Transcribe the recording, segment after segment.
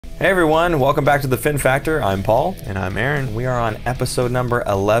Hey everyone, welcome back to the Fin Factor. I'm Paul. And I'm Aaron. We are on episode number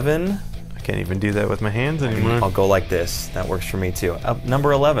 11. I can't even do that with my hands anymore. I'll go like this. That works for me too.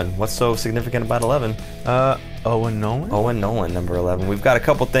 Number 11. What's so significant about 11? Owen Nolan? Owen Nolan, number 11. We've got a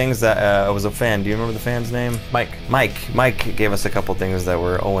couple things that I was a fan. Do you remember the fan's name? Mike. Mike gave us a couple things that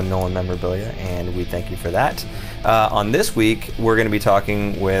were Owen Nolan memorabilia, and we thank you for that. On this week, we're going to be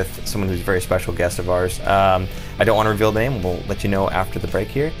talking with someone who's a very special guest of ours. I don't want to reveal the name. We'll let you know after the break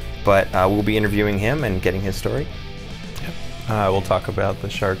here. But we'll be interviewing him and getting his story. Yep. We'll talk about the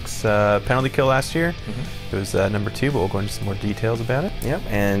Sharks' penalty kill last year. It was number 2, but we'll go into some more details about it. Yep,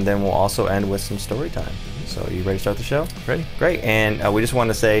 and then we'll also end with some story time. So you ready to start the show? Ready. Great, and we just want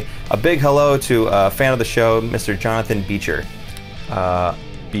to say a big hello to a fan of the show, Mr. Jonathan Beecher.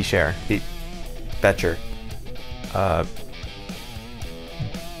 Becher. Betcher.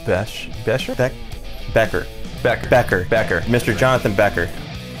 Becher? Becker. Becker. Mr. Jonathan Becker.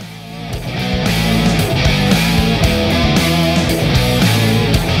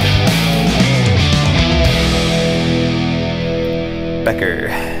 Becker.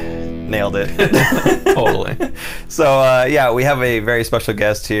 Nailed it. Totally. So, yeah, we have a very special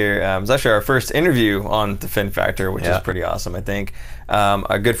guest here. It's actually our first interview on the Fin Factor, which is pretty awesome, I think.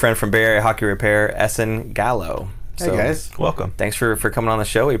 A good friend from Bay Area Hockey Repair, Essan Galo. Hey guys, welcome. Thanks for coming on the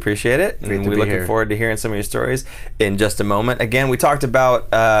show. We appreciate it. Great and to we're be looking here. forward to hearing some of your stories in just a moment. Again, we talked about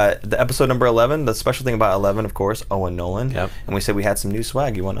the episode number 11. The special thing about 11, of course, Owen Nolan. Yep. And we said we had some new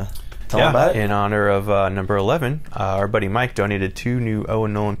swag. You want to tell them about it? In honor of number 11, our buddy Mike donated 2 new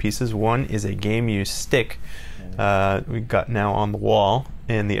Owen Nolan pieces. One is a game-used stick we got now on the wall,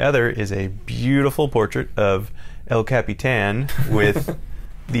 and the other is a beautiful portrait of El Capitan with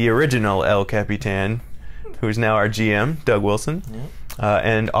the original El Capitan, who's now our GM, Doug Wilson,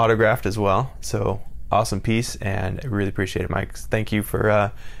 and autographed as well. So awesome piece, and I really appreciate it, Mike. Thank you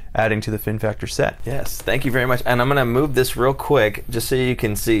for adding to the Fin Factor set. Yes, thank you very much. And I'm going to move this real quick just so you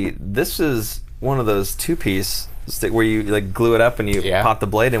can see. This is one of those 2-piece stick where you like glue it up and you pop the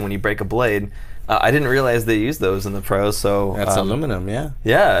blade in when you break a blade. I didn't realize they use those in the pros, so that's aluminum,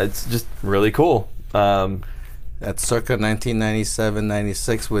 yeah, it's just really cool. That's circa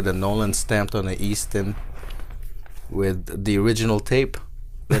 1997-96 with the Nolan stamped on the Easton with the original tape.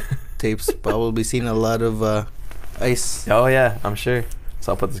 That tape's probably seen a lot of ice. Oh yeah, I'm sure.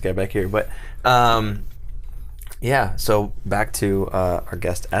 So I'll put this guy back here. But yeah, so back to our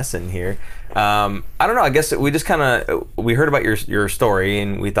guest Essan here. I don't know. I guess we just we heard about your story,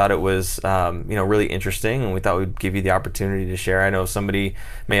 and we thought it was really interesting, and we thought we'd give you the opportunity to share. I know somebody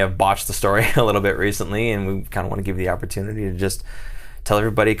may have botched the story a little bit recently, and we kind of want to give you the opportunity to just tell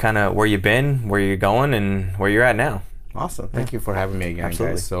everybody kind of where you've been, where you're going, and where you're at now. Awesome. Thank you for having me again,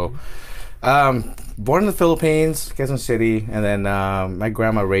 Absolutely. guys. So, born in the Philippines, Quezon City, and then my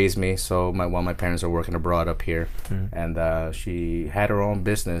grandma raised me. So while my parents are working abroad up here, and she had her own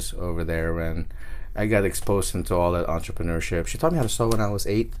business over there, and I got exposed into all that entrepreneurship. She taught me how to sew when I was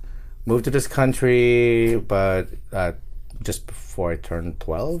 8. Moved to this country, but just before I turned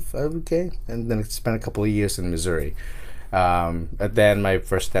 12, okay, and then I spent a couple of years in Missouri. But then my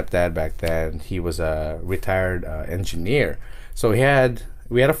first stepdad back then, he was a retired engineer. So we had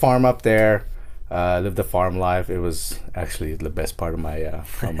a farm up there, lived the farm life. It was actually the best part of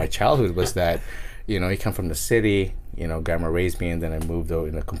my childhood was that, you come from the city, grandma raised me, and then I moved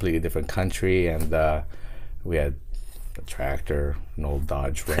in a completely different country, and we had a tractor, an old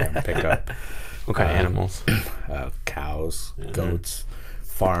Dodge Ram pickup. What kind of animals? Cows, goats,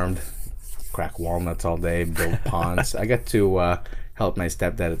 farmed. Crack walnuts all day, build ponds. I got to help my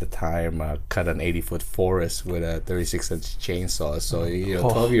stepdad at the time cut an 80-foot forest with a 36-inch chainsaw. So,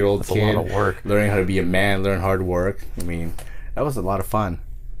 12-year-old kid, a lot of work. Learning how to be a man, learn hard work. I mean, that was a lot of fun.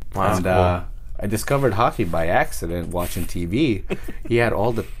 Wow, and cool. I discovered hockey by accident watching TV. He had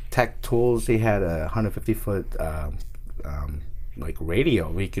all the tech tools. He had a 150-foot like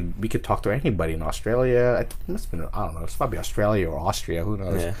radio. We could talk to anybody in Australia. It must have been, I don't know, it's probably Australia or Austria, who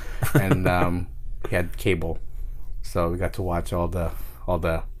knows. Yeah. And he had cable, so we got to watch all the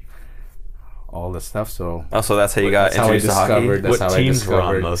stuff. So So that's how you got introduced to hockey? That's how What I teams were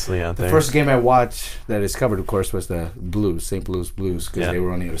on discovered. mostly out there? The first game I watched that I discovered, of course, was the Blues, St. Louis Blues, because they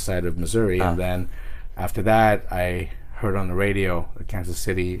were on the other side of Missouri. And then after that, I heard on the radio the Kansas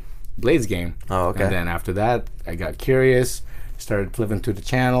City Blades game. Oh, okay. And then after that, I got curious, started flipping through the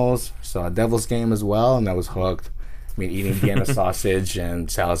channels, saw a Devils game as well, and I was hooked. I mean, eating Vienna sausage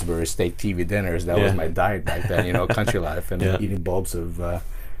and Salisbury steak TV dinners, that was my diet back then, country life, and eating bulbs of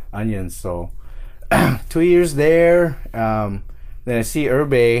onions. So 2 years there, then I see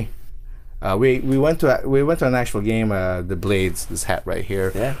Urbe We went to an actual game. The Blades, this hat right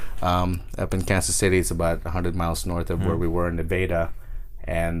here. Yeah. Up in Kansas City, it's about 100 miles north of where we were in Nevada,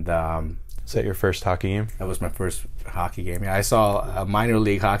 and Is that your first hockey game? that was my first hockey game. Yeah, I saw a minor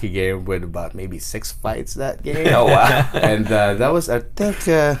league hockey game with about maybe 6 fights that game. Oh wow. And that was, I think,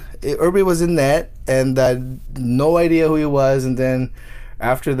 Irby was in net, and no idea who he was. And then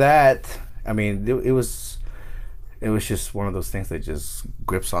after that, I mean, it was just one of those things that just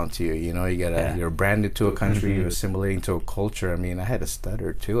grips onto you. You know, you're brand new to a country, you're assimilating to a culture. I mean, I had a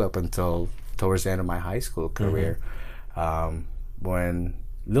stutter too up until towards the end of my high school career. When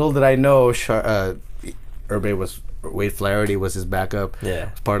little did I know, Irby was Wade Flaherty was his backup. Yeah.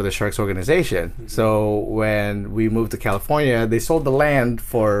 As part of the Sharks organization. So when we moved to California, they sold the land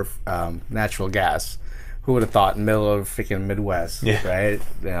for natural gas. Who would have thought, middle of freaking Midwest, right?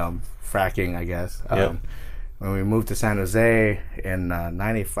 Fracking, I guess. When we moved to San Jose in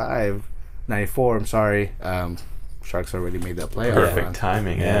 94, I'm sorry, Sharks already made that playoff. Perfect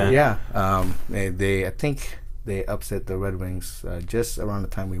timing. Yeah. I think they upset the Red Wings just around the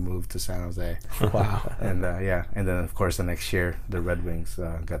time we moved to San Jose. Wow. And and then of course the next year the Red Wings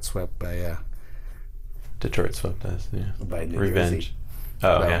got swept by Detroit swept us. Yeah. by New Revenge. Jersey.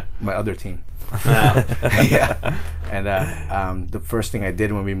 Oh Well, yeah. my other team. Ah. Yeah. And the first thing I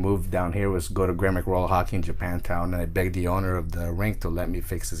did when we moved down here was go to Gremmick Royal Hockey in Japantown, and I begged the owner of the rink to let me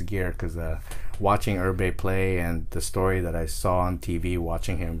fix his gear, because watching Irby play and the story that I saw on TV,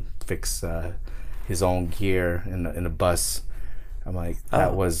 watching him fix his own gear in a bus, I'm like,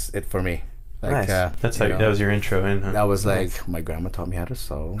 that was it for me. Like, Nice. That's how that was your intro in. Huh? that was like, my grandma taught me how to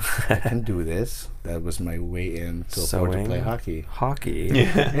sew. I can do this. That was my way in to afford to Sewing. play hockey. Hockey.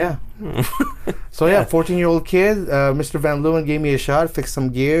 Yeah. Yeah. So yeah, 14-year-old kid. Mr. Van Leeuwen gave me a shot, fixed some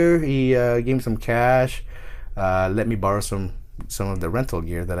gear. He gave me some cash, let me borrow some of the rental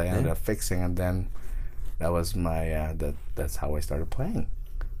gear that I ended up fixing, and then that was my that's how I started playing.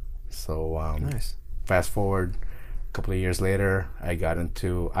 So Nice. fast forward a couple of years later, I got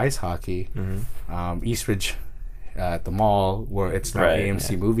into ice hockey. Eastridge at the mall, where it's now Right,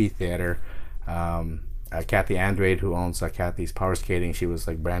 AMC movie theater. Kathy Andrade, who owns Kathy's Power Skating, she was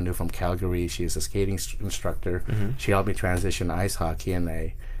like brand new from Calgary. She's a skating instructor. She helped me transition to ice hockey, and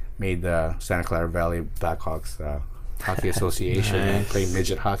I made the Santa Clara Valley Blackhawks Hockey Association and played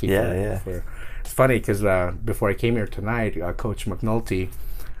midget hockey. For it's funny because before I came here tonight, Coach McNulty,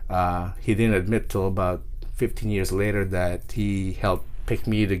 he didn't admit till about 15 years later that he helped pick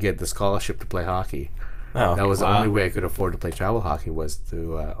me to get the scholarship to play hockey. Oh, That was the only way I could afford to play travel hockey, was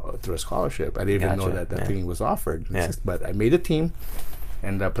through a scholarship. I didn't even know Gotcha, that thing was offered. Yeah. But I made a team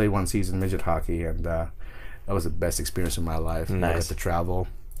and played one season midget hockey, and that was the best experience of my life. I got Nice. to travel.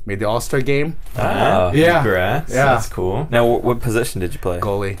 Made the All-Star game. Oh, Yeah. Congrats. Yeah. That's cool. Now, what position did you play?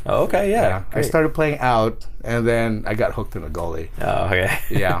 Goalie. Oh, okay, yeah. I started playing out, and then I got hooked in a goalie. Oh, okay.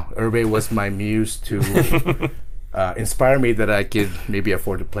 Yeah, Irby was my muse to inspire me that I could maybe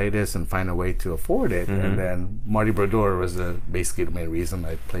afford to play this and find a way to afford it. And then Marty Brodeur was basically the main reason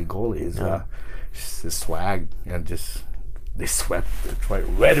I played goalie. Is just his swag, and just they swept Detroit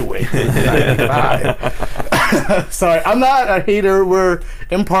right away. 95. Sorry, I'm not a hater. We're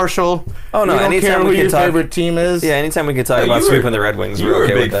impartial. Oh, no, we don't anytime care we who can your talk- favorite team is. Yeah, anytime we can talk you about were- sweeping the Red Wings, You we're were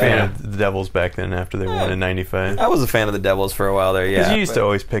okay a big with fan that. of the Devils back then after they won in '95. I was a fan of the Devils for a while there, Because yeah. you used to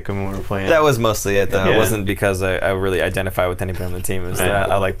always pick them when we were playing. That was mostly it, though. Yeah. It wasn't because I really identify with anybody on the team. It was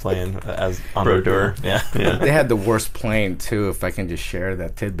that I like playing as on the Brodeur. Yeah. Yeah. They had the worst plane too. If I can just share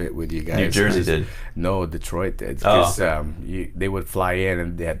that tidbit with you guys. New Jersey did. No, Detroit did. Oh. 'Cause, they would fly in,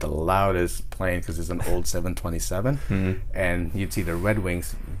 and they had the loudest plane because it's an old 727, and you'd see the Red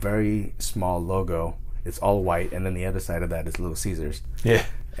Wings very small logo. It's all white, and then the other side of that is Little Caesars. Yeah.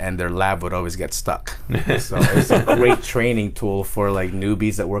 And their lab would always get stuck. So it's a great training tool for like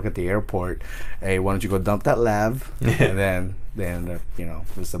newbies that work at the airport. Hey, why don't you go dump that lab? And then they end up,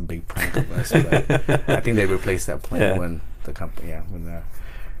 it was a big prank of us. But I think they replaced that plane when the company,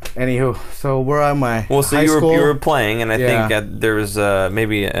 Anywho, so where am I? Well, so High you school? were playing, and I Yeah. think there was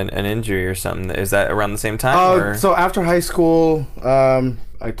maybe an injury or something. Is that around the same time? Or? So after high school,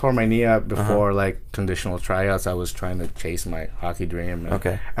 I tore my knee up before like conditional tryouts. I was trying to chase my hockey dream. And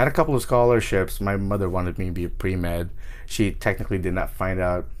Okay. I had a couple of scholarships. My mother wanted me to be a pre-med. She technically did not find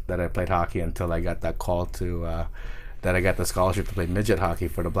out that I played hockey until I got that call to that I got the scholarship to play midget hockey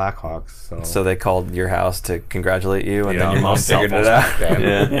for the Blackhawks. So they called your house to congratulate you, and then your mom cell figured phones it out. back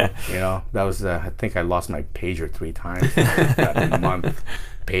then. Yeah. That was I think I lost my pager 3 times. That month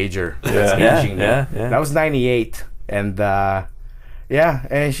pager. That's Yeah, aging me. yeah. That was 98, and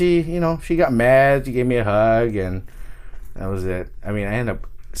and she got mad. She gave me a hug, and that was it. I mean, I ended up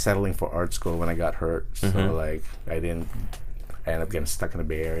settling for art school when I got hurt. So like I ended up getting stuck in the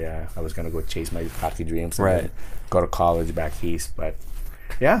Bay Area. I was gonna go chase my hockey dreams and then go to college back east. But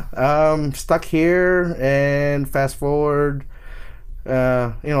yeah, stuck here, and fast forward, you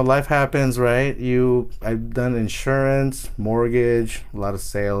know, life happens, right? I've done insurance, mortgage, a lot of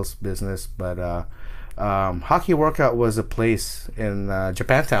sales, business, but Hockey Workout was a place in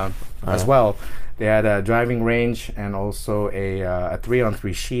Japantown as well. They had a driving range and also a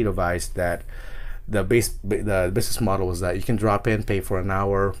 3-on-3 sheet of ice. That the business model was that you can drop in, pay for an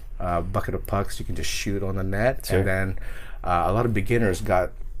hour, bucket of pucks, you can just shoot on the net, and then a lot of beginners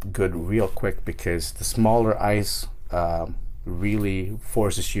got good real quick because the smaller ice really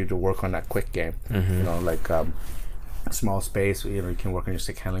forces you to work on that quick game. You know, like small space, you know, you can work on your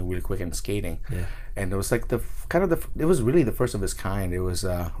stick handling really quick and skating. And it was like it was really the first of its kind. It was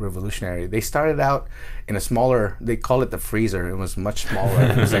revolutionary. They started out in a smaller, they call it the freezer. It was much smaller.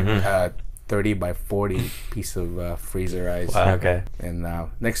 It was like 30 by 40 piece of freezer ice. Wow. Okay. And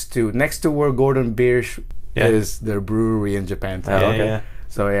next to where Gordon Beer is their brewery in Japantown.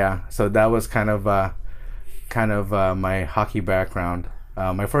 So that was kind of my hockey background.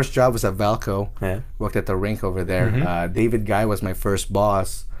 My first job was at Valco. Worked at the rink over there. David Guy was my first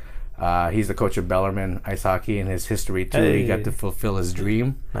boss. He's the coach of Bellarmine Ice Hockey. In his history too, he got to fulfill his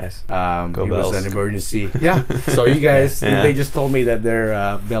dream. Nice. He was an emergency. So you guys, they just told me that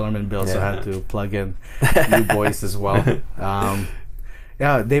they're Bellarmine built, so I had to plug in new boys as well.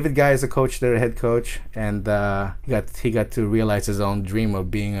 David Guy is a coach there, a head coach, and he got to realize his own dream of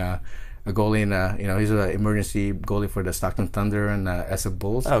being a goalie in he's an emergency goalie for the Stockton Thunder and SF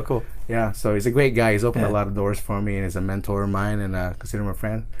Bulls. Oh, cool. Yeah, so he's a great guy. He's opened a lot of doors for me, and is a mentor of mine, and consider him a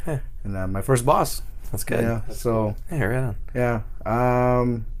friend. And my first boss. That's good. Yeah. So. Yeah, right on. Yeah.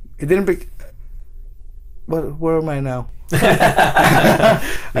 It didn't be. Where am I now? I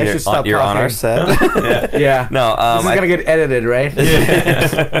should stop. You're on our set. Yeah. No. This is gonna get edited, right?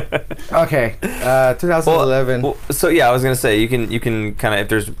 Okay. 2011. Well, so yeah, I was gonna say you can kind of, if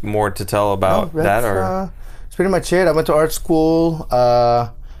there's more to tell about that, or it's pretty much it. I went to art school,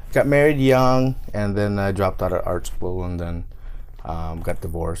 got married young, and then I dropped out of art school, and then got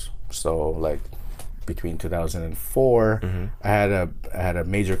divorced. So like between 2004, I had a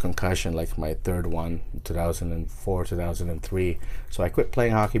major concussion, like my third one, 2004, 2003. So I quit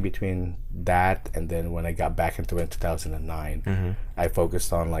playing hockey between that, and then when I got back into it in 2009, I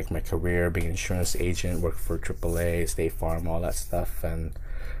focused on like my career, being an insurance agent, worked for AAA, State Farm, all that stuff, and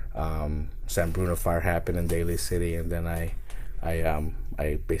San Bruno fire happened in Daly City, and then I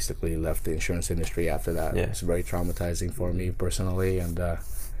basically left the insurance industry after that. It was very traumatizing for me personally, and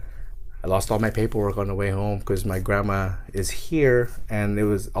I lost all my paperwork on the way home because my grandma is here, and it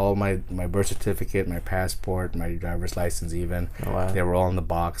was all my birth certificate, my passport, my driver's license even. Oh, wow. They were all in the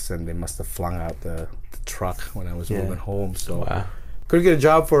box, and they must have flung out the truck when I was moving home. So couldn't get a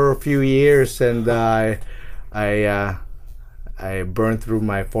job for a few years, and I burned through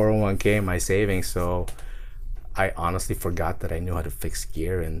my 401k, my savings. So I honestly forgot that I knew how to fix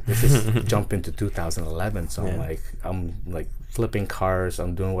gear, and this is jump into 2011. So I'm like flipping cars,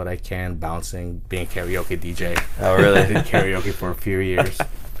 I'm doing what I can, bouncing, being a karaoke DJ. Oh, really? I did karaoke for a few years.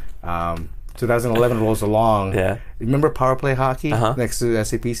 2011 rolls along. Remember Power Play Hockey next to the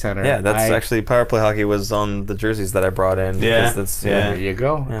SAP Center? Yeah, that's actually Power Play Hockey was on the jerseys that I brought in. There you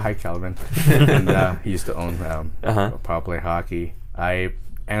go. Hi, Calvin. And he used to own Power Play Hockey. I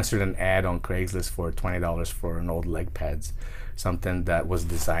answered an ad on Craigslist for $20 for an old leg pads, something that was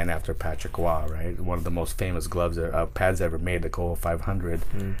designed after Patrick Waugh, right? One of the most famous gloves pads ever made, the Cole 500.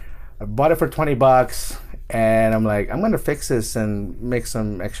 I bought it for $20, and I'm like, I'm gonna fix this and make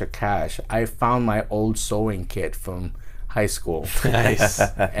some extra cash. I found my old sewing kit from high school. Nice.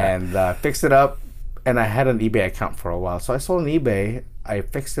 And fixed it up, and I had an eBay account for a while, so I sold on eBay. I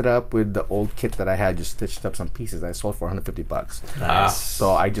fixed it up with the old kit that I had, just stitched up some pieces. I sold for $150. Nice.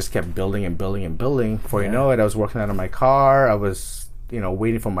 So I just kept building and building and building. Before you know it, I was working out of my car. I was,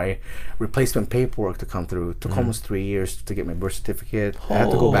 waiting for my replacement paperwork to come through. It took almost 3 years to get my birth certificate. I had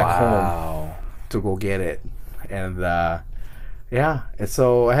to go back home to go get it. And and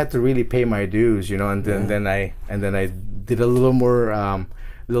so I had to really pay my dues, and then I did a little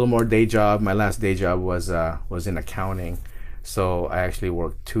more day job. My last day job was in accounting. So I actually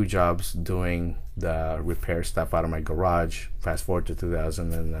worked 2 jobs doing the repair stuff out of my garage. Fast forward to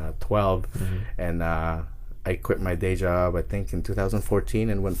 2012, and I quit my day job, I think, in 2014,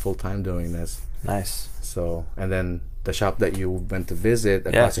 and went full-time doing this. Nice. So, and then the shop that you went to visit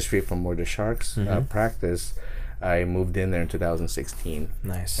across the street from where the Sharks practice, I moved in there in 2016.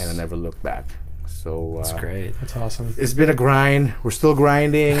 Nice. And I never looked back. So That's great. That's awesome. it's been a grind. We're still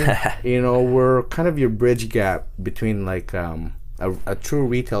grinding. We're kind of your bridge gap between like a true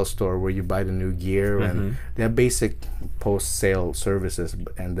retail store where you buy the new gear and they have basic post-sale services,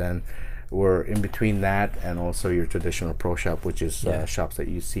 and then we're in between that and also your traditional pro shop, which is shops that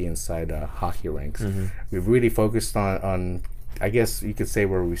you see inside hockey rinks. We've really focused on I guess you could say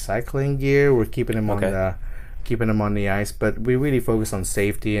we're recycling gear. We're keeping them on the ice, but we really focus on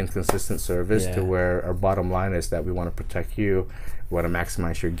safety and consistent service to where our bottom line is that we want to protect you, we want to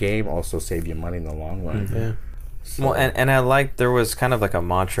maximize your game, also save you money in the long run. Yeah. So. Well, and I like there was kind of like a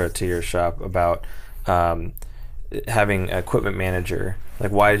mantra to your shop about having an equipment manager.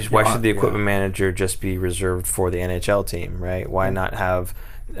 Like why should the equipment manager just be reserved for the NHL team, right? Why not have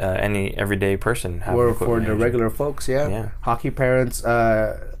any everyday person have or an for the regular folks? Hockey parents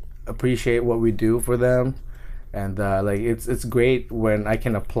appreciate what we do for them, and like it's great when I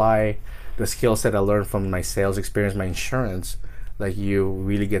can apply the skill set I learned from my sales experience, my insurance. Like you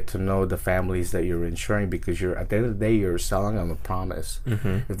really get to know the families that you're insuring, because you're at the end of the day you're selling them a promise.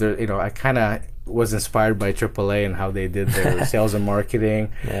 If there, I kind of was inspired by AAA and how they did their sales and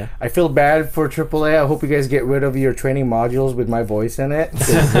marketing. I feel bad for AAA. I hope you guys get rid of your training modules with my voice in it.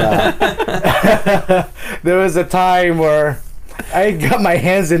 There was a time where I got my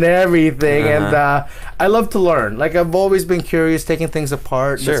hands in everything, and I love to learn. Like I've always been curious, taking things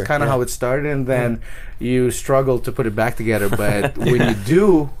apart. Sure, That's kind of how it started, and then you struggle to put it back together. But when you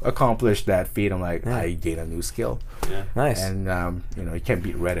do accomplish that feat, I'm like, I gain a new skill. Nice. And you can't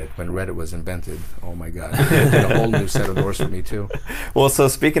beat Reddit. When Reddit was invented, oh my God, it did a whole new set of doors for me too. Well, so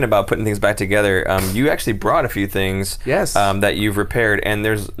speaking about putting things back together, you actually brought a few things that you've repaired, and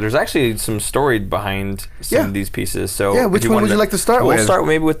there's actually some story behind some of these pieces. So which one would you like to start with? We'll start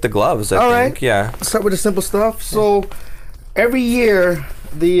maybe with the gloves. I think. Yeah. Start with the simple stuff. So every year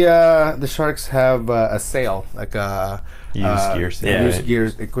the Sharks have a sale, like a used gear sale. Used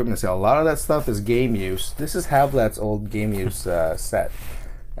gear equipment sale. A lot of that stuff is game use. This is Havlat's old game use set,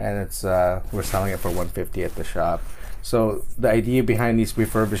 and it's we're selling it for $150 at the shop. So the idea behind these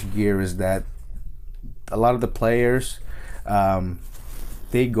refurbished gear is that a lot of the players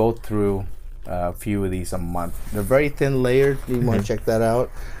they go through a few of these a month. They're very thin layered. You want to check that out.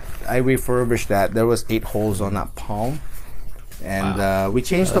 I refurbished that. There was 8 holes on that palm, and we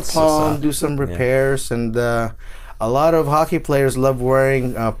changed the palm, do some repairs, and a lot of hockey players love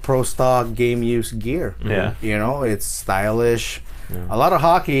wearing pro stock game use gear. It's stylish. A lot of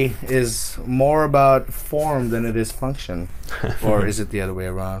hockey is more about form than it is function. Or is it the other way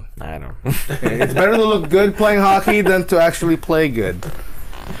around? I don't know. It's better to look good playing hockey than to actually play good.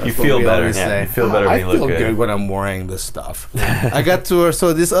 You feel better. You feel better when you look good. I feel good when I'm wearing this stuff. I got to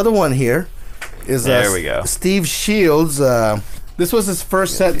so this other one here is there we go. Steve Shields. This was his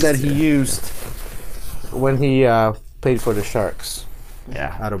first set that he used when he played for the Sharks.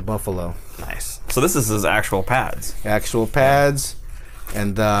 Out of Buffalo. Nice. So this is his actual pads. Actual pads.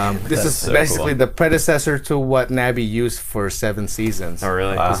 And this is so basically the predecessor to what Nabby used for 7 seasons. Oh,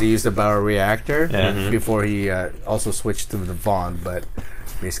 really? Because he used a Bauer reactor before he also switched to the Vaughn, but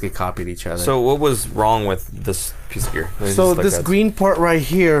basically copied each other. So what was wrong with this piece of gear? So this green part right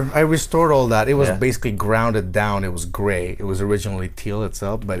here, I restored all that. It was basically grounded down. It was gray. It was originally teal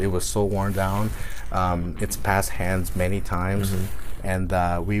itself, but it was so worn down. It's passed hands many times. And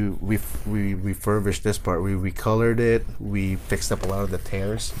we refurbished this part. We recolored it. We fixed up a lot of the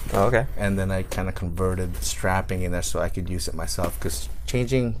tears. Oh, okay. And then I kind of converted strapping in there so I could use it myself. Because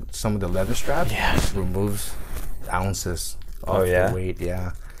changing some of the leather straps removes ounces of the weight.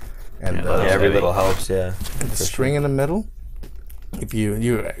 And every little helps. The string in the middle. If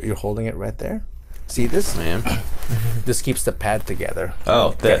you're holding it right there. See this? This keeps the pad together.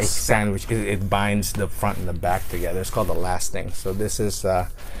 Oh, this sandwich. It binds the front and the back together. It's called the lasting. So this is a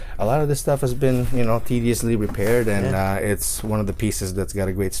lot of this stuff has been tediously repaired, and it's one of the pieces that's got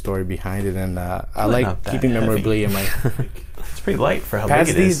a great story behind it. And I like keeping memorabilia in my. It's pretty light for how pads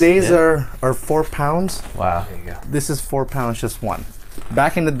big it is. These days are 4 pounds. Wow. There you go. This is 4 pounds, just one.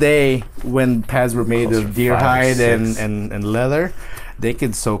 Back in the day when pads were made of deer hide and leather, they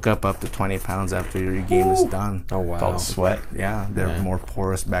could soak up to 20 pounds after your game is done. Oh wow! All the sweat. Yeah, they're more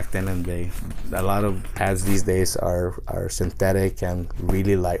porous back then, and a lot of pads these days are synthetic and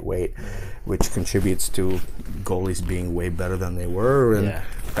really lightweight, which contributes to goalies being way better than they were and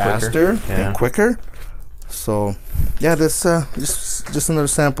faster and quicker. So, this just another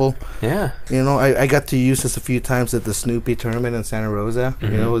sample. Yeah. I got to use this a few times at the Snoopy tournament in Santa Rosa.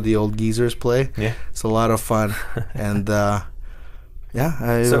 The old geezers play. Yeah. It's a lot of fun, and.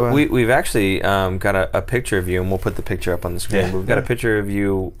 Yeah. So we've actually got a picture of you, and we'll put the picture up on the screen. Yeah. We've got a picture of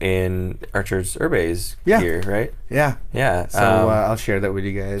you in Archer's Urbe's gear, right? Yeah. Yeah. So I'll share that with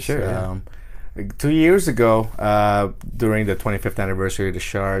you guys. Sure. Yeah. 2 years ago, during the 25th anniversary of the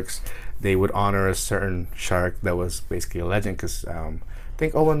Sharks, they would honor a certain Shark that was basically a legend because I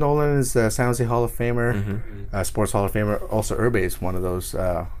think Owen Nolan is the San Jose Hall of Famer, Sports Hall of Famer. Also, Urbe is one of those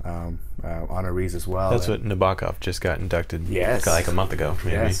honorees as well. That's what Nabokov just got inducted. Yes. Like a month ago.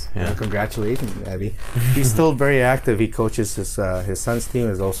 Maybe. Yes. Yeah. Well, congratulations, Abby. He's still very active. He coaches his son's team.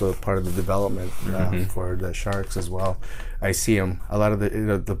 Is also part of the development for the Sharks as well. I see him a lot of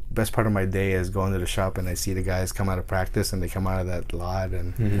the best part of my day is going to the shop and I see the guys come out of practice and they come out of that lot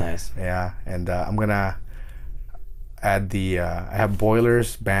and Nice. yeah. And I'm gonna add the I have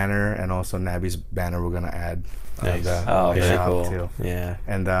Boiler's banner and also Nabby's banner. We're gonna add Nice. the Very shop cool. too. Yeah.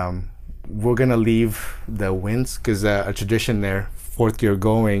 And we're gonna leave the wins because a tradition there, fourth year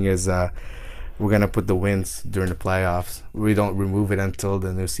going, is we're gonna put the wins during the playoffs. We don't remove it until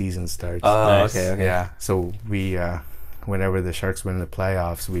the new season starts. Oh, Nice. okay. Yeah. So we whenever the Sharks win the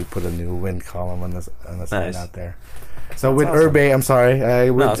playoffs, we put a new win column on the sign Nice. out there. So with Urbe, I'm sorry,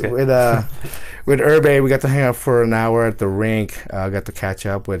 with Urbe, we got to hang out for an hour at the rink. I got to catch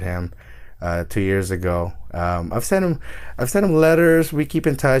up with him 2 years ago. I've sent him letters. We keep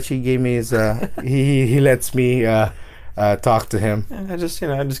in touch. He gave me his he lets me talk to him. I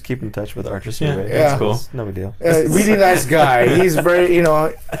just keep in touch with Archer. Yeah. Right? Yeah. That's cool. It's no big deal. Really nice guy. He's very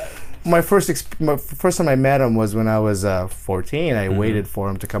my first time I met him was when I was 14. I waited for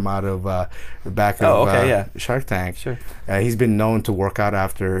him to come out of the back of Shark Tank. Sure. He's been known to work out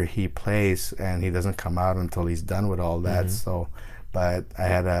after he plays, and he doesn't come out until he's done with all that. So, but I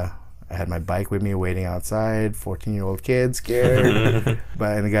had my bike with me waiting outside. 14-year-old kid, scared,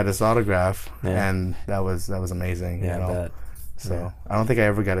 but and I got his autograph, and that was amazing. Yeah, you know? I bet. So I don't think I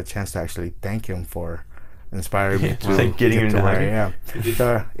ever got a chance to actually thank him for inspiring me to like getting get to into where I am.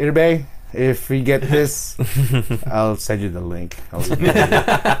 So, Irbe, if we get this, I'll send you the link.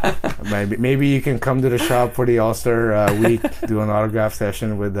 Maybe you can come to the shop for the All-Star week, do an autograph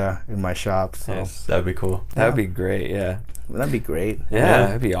session with in my shop. So Yes. That'd be cool. That would be great. Yeah. that'd be great. Yeah,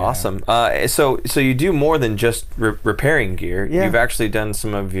 that'd be awesome. So you do more than just repairing gear. Yeah. You've actually done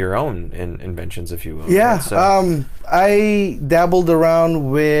some of your own inventions, if you will. Yeah, right? So, I dabbled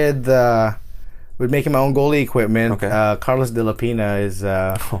around with making my own goalie equipment. Okay. Carlos De La Pina is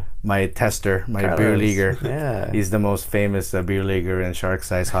my tester, my beer Carlos. leaguer. Yeah. He's the most famous beer leaguer in Shark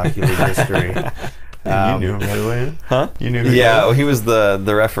Size Hockey League history. You knew him right away? Huh? You knew who he Yeah, was? he was the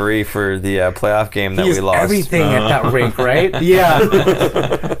referee for the playoff game that He's we lost. everything at that rink, right?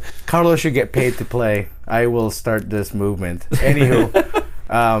 Yeah. Carlos should get paid to play. I will start this movement. Anywho,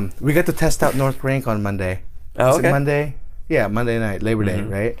 we got to test out North Rink on Monday. Oh, Was it okay. Monday? Yeah, Monday night, Labor Day,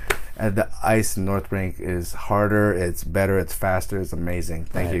 right? And the ice in North Rink is harder, it's better, it's faster, it's amazing.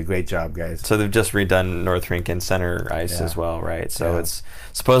 Thank you. Great job, guys. So they've just redone North Rink and Center Ice Yeah. as well, right? So Yeah. it's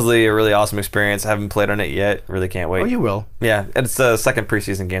supposedly a really awesome experience. I haven't played on it yet. Really can't wait. Oh, you will. Yeah, it's the second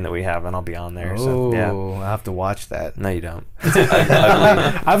preseason game that we have, and I'll be on there. Oh, So yeah. I'll have to watch that. No, you don't. It's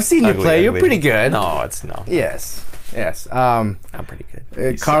ugly. I've seen you Ugly, play. You're ugly. pretty good. No, it's no. Yes. Yes. I'm pretty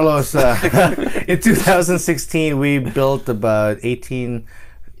good. Carlos, in 2016, we built about 18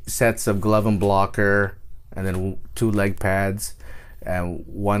 sets of glove and blocker, and then 2 leg pads, and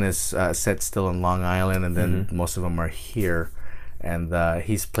one is set still in Long Island, and then most of them are here. And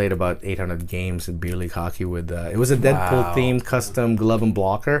he's played about 800 games in beer league hockey with. It was a Deadpool themed custom glove and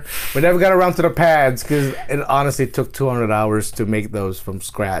blocker. We never got around to the pads because it honestly took 200 hours to make those from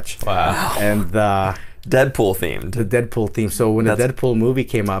scratch. Wow. And Deadpool themed. the Deadpool theme. So when the Deadpool movie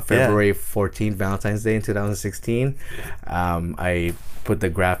came out, Yeah. February 14th, Valentine's Day in 2016, I put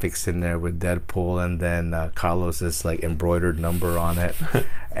the graphics in there with Deadpool, and then Carlos's like embroidered number on it,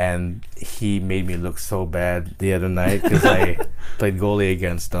 and he made me look so bad the other night because I played goalie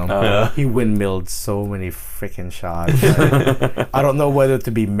against him. He windmilled so many freaking shots. I don't know whether to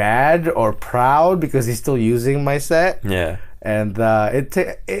be mad or proud because he's still using my set. Yeah. And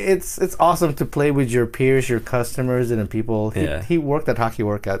it's awesome to play with your peers, your customers, and then people. He worked at hockey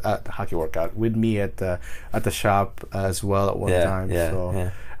workout with me at the shop as well at one time.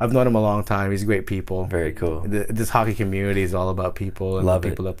 So I've known him a long time. He's great people. Very cool. This hockey community is all about people and Love the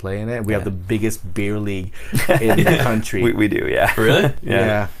people it. that play in it. We have the biggest beer league in the country. We do, yeah. Really?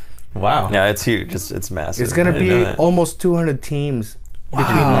 Yeah. Wow. Yeah, it's huge. It's massive. It's gonna didn't be know that. almost 200 teams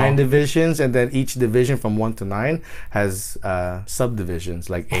between 9 divisions, and then each division from 1 to 9 has subdivisions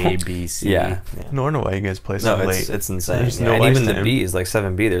like A, B, C. I don't know why you guys play so late. It's insane. There's Yeah. no And even the lifetime. B's, like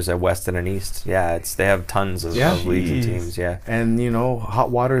 7B, there's a West and an East. Yeah, they have tons of leagues and teams. Yeah. And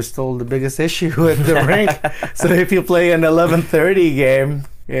hot water is still the biggest issue at the rink. So if you play an 11:30 game,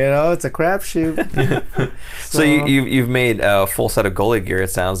 it's a crapshoot. So you've made a full set of goalie gear. It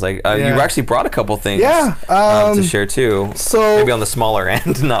sounds like you actually brought a couple things. To share too. So maybe on the smaller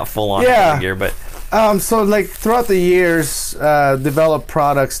end, not full on goalie gear, but. So like throughout the years, develop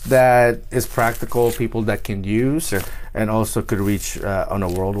products that is practical, people that can use, and also could reach on a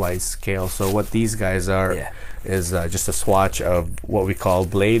worldwide scale. So what these guys are is just a swatch of what we call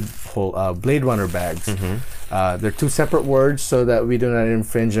Blade Runner bags. They're 2 separate words so that we do not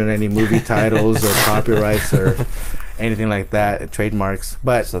infringe on any movie titles or copyrights or anything like that, trademarks.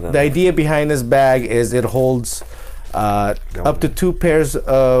 But the idea behind this bag is it holds up to 2 pairs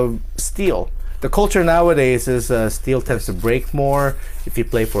of steel. The culture nowadays is steel tends to break more. If you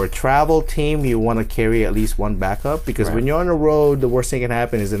play for a travel team, you want to carry at least 1 backup, because when you're on the road, the worst thing can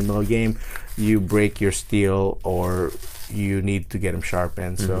happen is in the middle of the game, you break your steel or you need to get them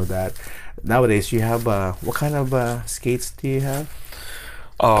sharpened. So that nowadays you have what kind of skates do you have?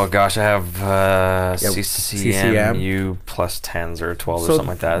 Oh gosh, I have CCMU plus 10s or 12s or something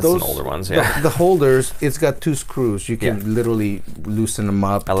like that. It's an older ones. The holders, it's got 2 screws. You can literally loosen them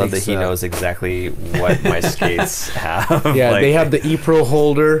up. I love that he knows exactly what my skates have. They have the E-Pro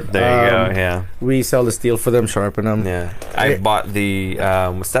holder. There you go. Yeah, we sell the steel for them, sharpen them. Yeah, I bought the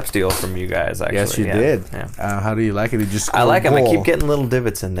step steel from you guys. Actually, yes, you did. Yeah. How do you like it? I like them. I keep getting little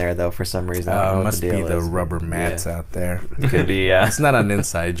divots in there though for some reason. Must be the rubber mats out there. Could be. Yeah, it's not an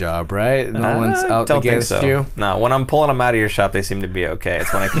inside job, right? No one's out against you. No, when I'm pulling them out of your shop, they seem to be okay.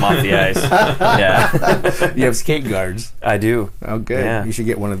 It's when I come off the ice. Yeah. You have skate guards. I do. Oh, good. Yeah. You should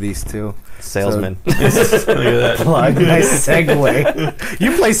get one of these too. Salesman. Look at that. Plug. Nice segue.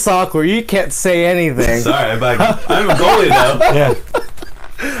 You play soccer. You can't say anything. Sorry, I'm a goalie now.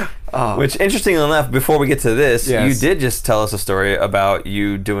 Which, interestingly enough, before we get to this, you did just tell us a story about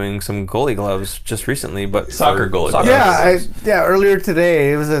you doing some goalie gloves just recently, but soccer goalie gloves. Yeah, earlier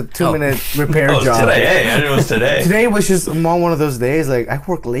today, it was a 2-minute repair job. Today? Hey, I didn't know it was today. Today was just on one of those days, like, I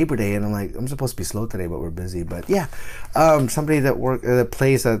work Labor Day, and I'm like, I'm supposed to be slow today, but we're busy. But yeah, somebody that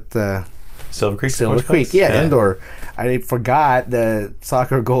plays at Silver Creek, indoor. I forgot that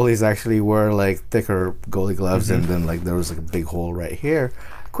soccer goalies actually wear like thicker goalie gloves, and then like there was like a big hole right here.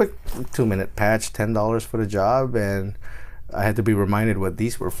 Quick 2-minute patch, $10 for the job, and I had to be reminded what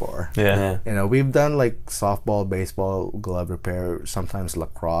these were for. Yeah. We've done like softball, baseball glove repair, sometimes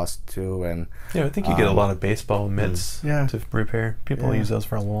lacrosse too, and I think you get a lot of baseball mitts to repair. People use those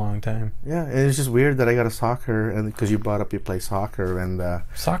for a long time. Yeah, and it's just weird that I got a soccer, and because you brought up you play soccer, and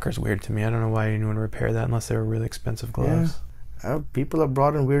soccer's weird to me. I don't know why anyone would repair that unless they were really expensive gloves. People have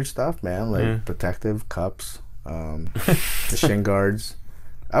brought in weird stuff, man, like protective cups, the shin guards.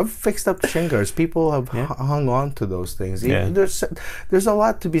 I've fixed up the shin guards. People have hung on to those things. Yeah. There's a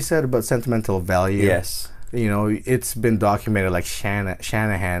lot to be said about sentimental value. Yes. It's been documented, like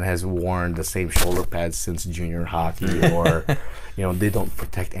Shanahan has worn the same shoulder pads since junior hockey, or they don't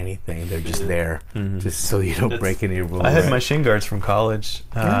protect anything. They're just there just so you don't break any rules. I had my shin guards from college,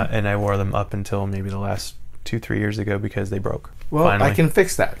 and I wore them up until maybe the last 2-3 years ago because they broke. Well, finally. I can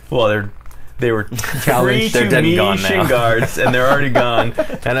fix that. Well, they were challenged. They're dead and gone now. Shin guards, and they're already gone.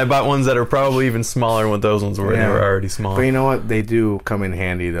 And I bought ones that are probably even smaller than what those ones were. They were already small. But you know what? They do come in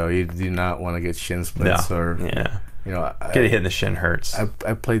handy, though. You do not want to get shin splits or getting hit in the shin hurts.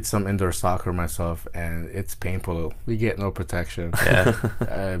 I played some indoor soccer myself, and it's painful. We get no protection. Yeah,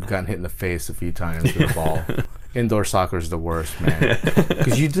 I've gotten hit in the face a few times with a ball. Indoor soccer is the worst, man,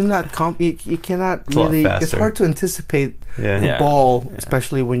 because you do not you cannot really. It's hard to anticipate the ball,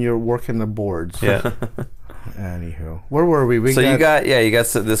 especially when you're working the boards. Yeah. Anywho, where were we? You got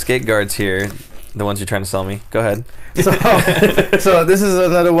the skate guards here, the ones you're trying to sell me. Go ahead. So this is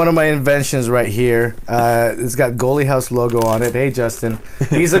another one of my inventions right here. It's got Goalie House logo on it. Hey, Justin.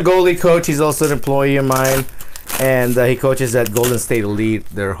 He's a goalie coach. He's also an employee of mine. And he coaches at Golden State Elite.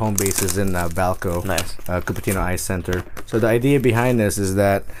 Their home base is in Valco. Nice. Cupertino Ice Center. So the idea behind this is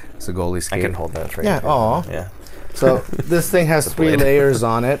that it's a goalie skate. I can hold that right here. Yeah. So this thing has 3 layers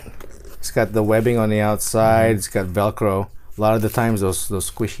on it. It's got the webbing on the outside. It's got Velcro. A lot of the times those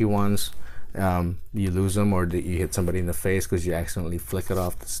squishy ones, you lose them or you hit somebody in the face because you accidentally flick it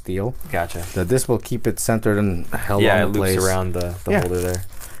off the steel. Gotcha. So this will keep it centered and held on in place. Yeah, it loops around the holder there.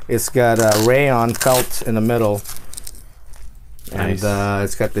 It's got a rayon felt in the middle. Nice. And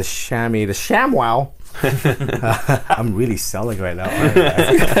it's got the chamois, the ShamWow I'm really selling right now.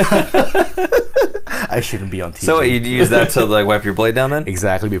 I shouldn't be on TV. So you use that to like wipe your blade down then?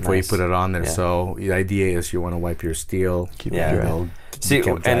 Exactly, before Nice. you put it on there. Yeah. So the idea is you want to wipe your steel. Keep Yeah. it You dry. know, See, keep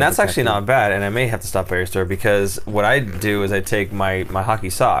it dry, and that's actually protected. not bad. And I may have to stop by your store because what I do is I take my hockey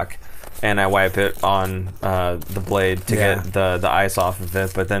sock and I wipe it on the blade to Yeah. get the ice off of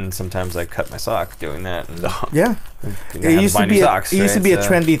it. But then sometimes I cut my sock doing that. And Yeah. It used to be socks, it used to right? be a So-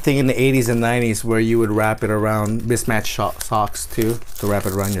 trendy thing in the 80s and 90s where you would wrap it around mismatched socks too, to wrap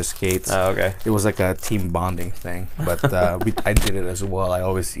it around your skates. Oh, okay. It was like a team bonding thing, but I did it as well. I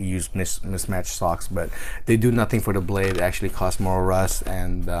always use mismatched socks, but they do nothing for the blade. It actually causes more rust,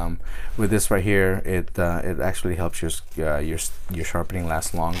 and with this right here, it actually helps your sharpening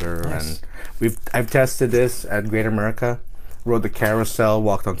last longer. Nice. And I've tested this at Great America, rode the carousel,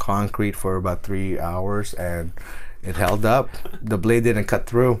 walked on concrete for about 3 hours, and it held up. The blade didn't cut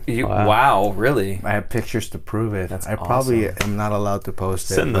through. Wow, really? I have pictures to prove it. That's I probably awesome. am not allowed to post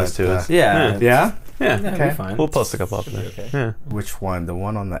it. Send those but, to us. Yeah. Yeah? Yeah. That'd Okay. be fine. We'll post a couple up there. okay. Yeah. Which one? The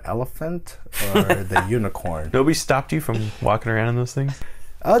one on the elephant or the unicorn? Nobody stopped you from walking around in those things?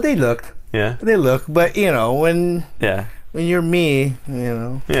 Oh, they looked. Yeah. They look. But, you know, when Yeah. you're me, you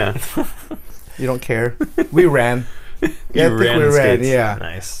know, Yeah. you don't care. We ran. You I think ran we the ran, skates. yeah.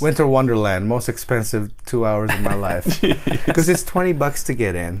 Nice. Winter Wonderland, most expensive 2 hours of my life. Because it's $20 to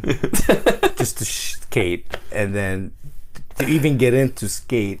get in, just to skate. And then to even get in to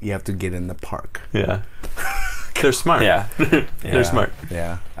skate, you have to get in the park. Yeah. They're smart. Yeah. They're smart.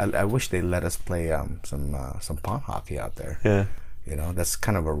 Yeah, I wish they let us play some pond hockey out there. Yeah. You know, that's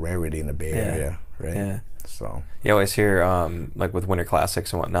kind of a rarity in the Bay Area, right? Yeah. So You always hear, like with Winter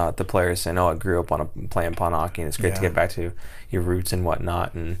Classics and whatnot, the players saying, "Oh, I grew up on playing pond hockey, and it's great to Yeah. get back to your roots and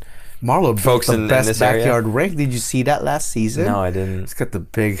whatnot." And Marlo Folks folks the in best this area? backyard rink. Did you see that last season? no, I didn't. He's got the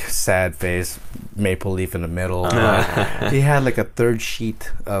big sad face, maple leaf in the middle. He had like a third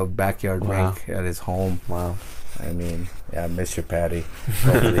sheet of backyard Wow. rink at his home. Wow. I mean, yeah, I miss your Patty.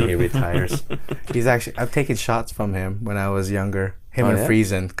 Hopefully he retires. He's actually, I've taken shots from him when I was younger. Him Oh, and yeah?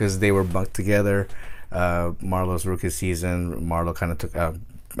 Friesen, because they were bunked together. Marlo's rookie season, Marlo kind of took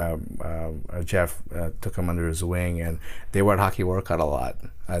Jeff took him under his wing, and they were at hockey workout a lot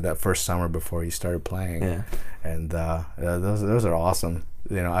that first summer before he started playing. Yeah. And those are awesome.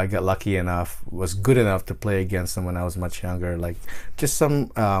 You know, I got lucky enough, was good enough to play against them when I was much younger. Like just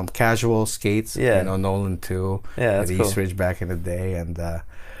some casual skates. Yeah. You know, Nolan too. Yeah, that's at cool. East Ridge back in the day, and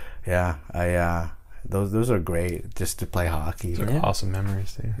those are great just to play hockey. Those are Yeah. awesome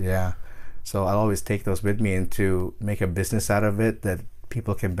memories, too. Yeah. So I'll always take those with me, and to make a business out of it that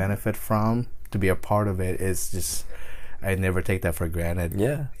people can benefit from, to be a part of it is just, I never take that for granted.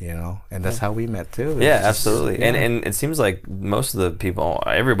 Yeah. You know, and that's how we met too. It's Yeah, just- absolutely. yeah. And it seems like most of the people,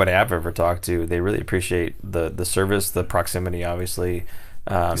 everybody I've ever talked to, they really appreciate the service, the proximity, obviously.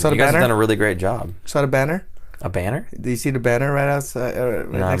 You saw the guys have banner? done a really great job. Saw the banner? A banner? Do you see the banner right outside, right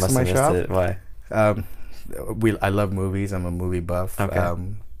No, I next must to my have shop? missed it. Why? I love movies. I'm a movie buff. Okay.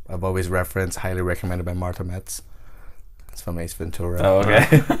 I've always referenced Highly Recommended by Martha Metz. It's from Ace Ventura. Oh,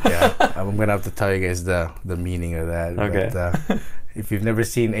 okay. Yeah, I'm gonna have to tell you guys the meaning of that. Okay. But, if you've never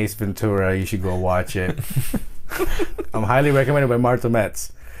seen Ace Ventura, you should go watch it. I'm highly recommended by Martha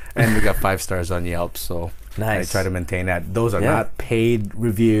Metz, and we got 5 stars on Yelp. So Nice. I try to maintain that. Those are Yeah. not paid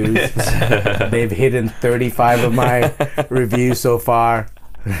reviews. They've hidden 35 of my reviews so far.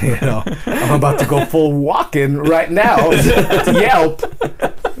 You know, I'm about to go full walk-in right now to Yelp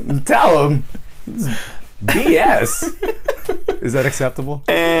and tell them BS. Is that acceptable?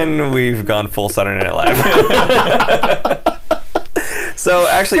 And we've gone full Saturday Night Live. So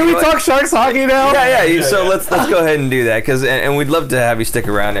actually, Can you we know what? talk Sharks hockey now? Yeah. So let's go ahead and do that, because and we'd love to have you stick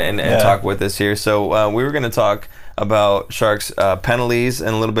around and talk with us here. So we were going to talk about Sharks penalties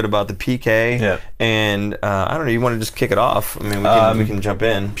and a little bit about the PK. Yeah. And I don't know, you want to just kick it off? I mean, we can jump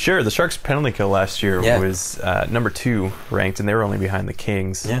in. Sure. The Sharks' penalty kill last year Yeah. was number 2 ranked, and they were only behind the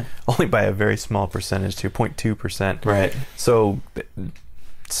Kings. Yeah. Only by a very small percentage, 2.2%. Right. So,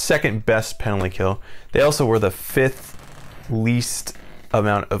 second best penalty kill. They also were the 5th least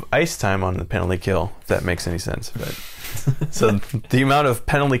amount of ice time on the penalty kill, if that makes any sense. But so the amount of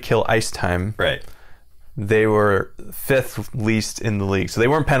penalty kill ice time, Right. they were 5th least in the league. So they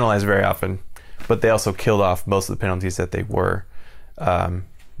weren't penalized very often, but they also killed off most of the penalties that they were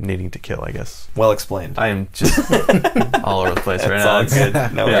needing to kill, I guess. Well explained. I am just all over the place right It's now. all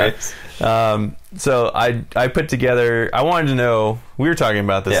good. No Yeah. worries. So I put together, I wanted to know, we were talking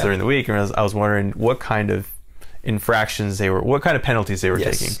about this Yeah. during the week, and I was wondering what kind of infractions they were, what kind of penalties they were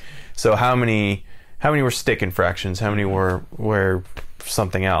Yes. taking. So how many were stick infractions? How many were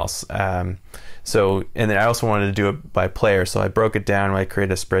something else? So, and then I also wanted to do it by player, so I broke it down. I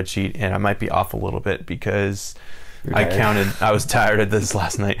created a spreadsheet, and I might be off a little bit because I was tired of this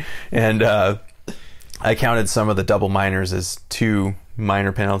last night, and I counted some of the double minors as 2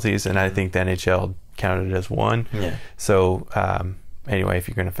 minor penalties, and I think the NHL counted it as 1. Yeah. So anyway, if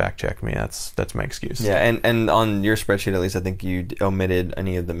you're going to fact check me, that's my excuse. Yeah, and on your spreadsheet, at least, I think you omitted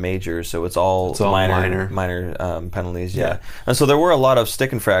any of the majors, so it's all minor penalties. Yeah. And so there were a lot of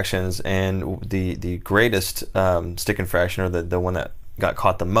stick infractions, and the greatest stick infraction, or the one that got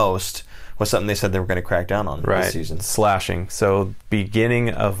caught the most, was something they said they were going to crack down on this season. Slashing. So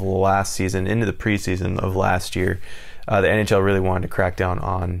beginning of last season into the preseason of last year, the NHL really wanted to crack down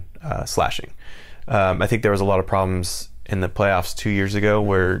on slashing. I think there was a lot of problems in the playoffs 2 years ago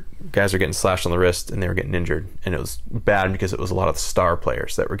where guys are getting slashed on the wrist and they were getting injured, and it was bad because it was a lot of star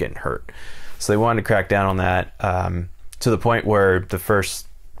players that were getting hurt. So they wanted to crack down on that to the point where the first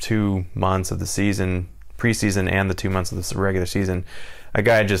 2 months of the season, preseason, and the 2 months of the regular season, a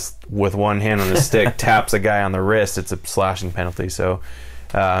guy just with one hand on the stick taps a guy on the wrist, it's a slashing penalty. So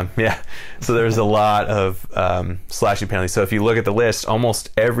so there's a lot of slashing penalties. So if you look at the list, almost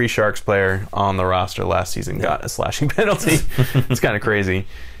every Sharks player on the roster last season got a slashing penalty. It's kind of crazy.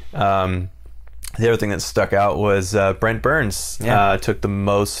 The other thing that stuck out was Brent Burns took the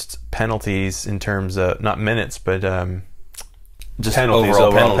most penalties in terms of, not minutes, but just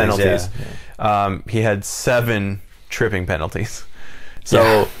overall penalties. He had 7 tripping penalties.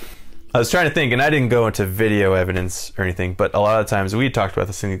 So I was trying to think, and I didn't go into video evidence or anything, but a lot of times we talked about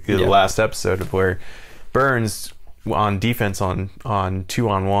this in the last episode of where Burns on defense on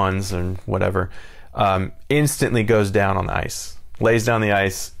 2-on-1s and whatever instantly goes down on the ice, lays down the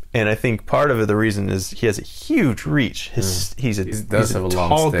ice, and I think part of it, the reason is he has a huge reach. He's a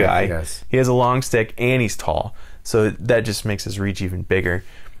tall guy. Yes. He has a long stick and he's tall, so that just makes his reach even bigger.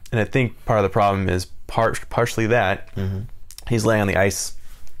 And I think part of the problem is partially that. He's laying on the ice,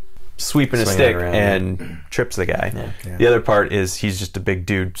 sweeping a stick, and trips the guy. The other part is he's just a big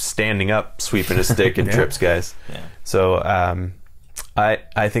dude standing up, sweeping a stick, and trips guys. So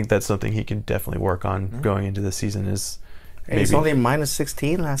I think that's something he can definitely work on going into the season. Is it's only minus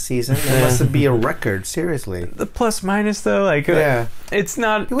 16 last season. It must be a record. Seriously, the plus minus though, like it's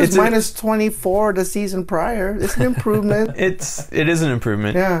not. It was minus 24 the season prior. It's an improvement. It is an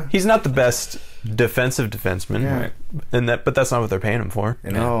improvement. Yeah, he's not the best defensive defenseman, and but that's not what they're paying him for.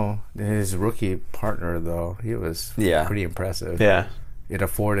 His rookie partner though, he was pretty impressive. It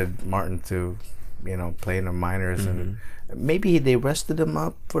afforded Martin to, play in the minors, and maybe they rested him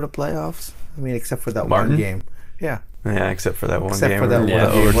up for the playoffs. I mean, except for that one game. Yeah, except for that one game. Except for that one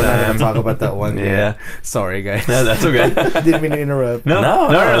game. We're not going to talk about that one game. Sorry, guys. No, that's okay. Didn't mean to interrupt. No,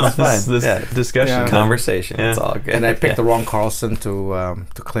 that's fine. This discussion. Conversation. It's all good. And I picked the wrong Carlson to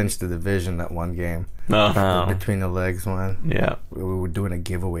clinch the division that one game. Between the legs one. Yeah. We were doing a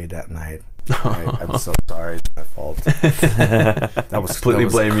giveaway that night. I'm so sorry. It's my fault. That was completely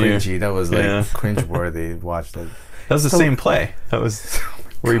blame cringy. you. That was like cringe-worthy. Watch that. That was the same play. That was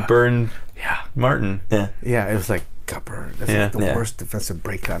where he burned Martin. Yeah, it was like got burned. That's like the worst defensive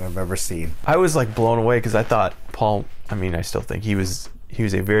breakdown I've ever seen. I was like blown away because I thought Paul, I still think he was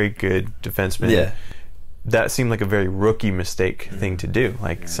a very good defenseman. That seemed like a very rookie mistake thing to do.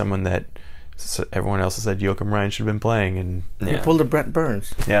 Like someone that everyone else has said Joachim Ryan should have been playing, and he pulled a Brent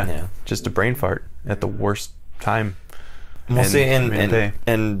Burns. Just a brain fart at the worst time. We'll see,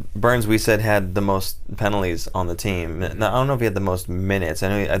 and Burns, we said, had the most penalties on the team. Now, I don't know if he had the most minutes.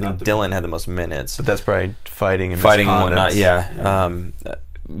 I think Dylan had the most minutes. But that's probably fighting and whatnot.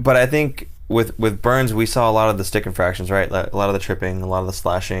 But I think with Burns, we saw a lot of the stick infractions, right? A lot of the tripping, a lot of the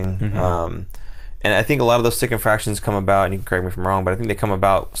slashing. And I think a lot of those stick infractions come about, and you can correct me if I'm wrong, but I think they come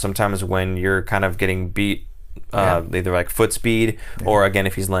about sometimes when you're kind of getting beat, either like foot speed or, again,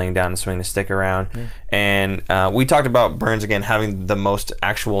 if he's laying down and swinging the stick around. And we talked about Burns, again, having the most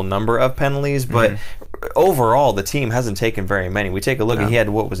actual number of penalties, but overall the team hasn't taken very many. We take a look, and he had,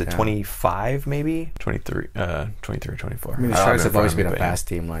 25 maybe? 23 or 24. I mean, the Sharks have always been a fast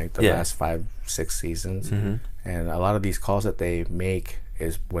team, like the last 5-6 seasons. And a lot of these calls that they make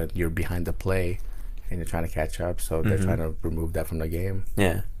is when you're behind the play and you're trying to catch up, so they're trying to remove that from the game.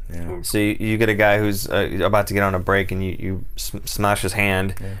 So you get a guy who's about to get on a break, and you smash his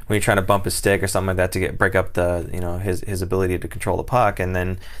hand when you're trying to bump his stick or something like that to break up the his ability to control the puck, and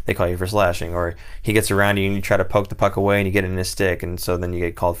then they call you for slashing. Or he gets around you and you try to poke the puck away and you get it in his stick, and so then you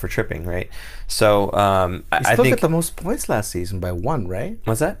get called for tripping, right? So I still get the most points last season by 1, right?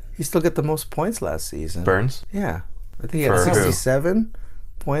 What's that? He still get the most points last season. Burns? Yeah, I think he had 67.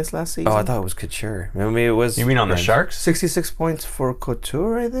 points last season. Oh, I thought it was Couture. I mean, it was. You mean on the Burns. Sharks? 66 points for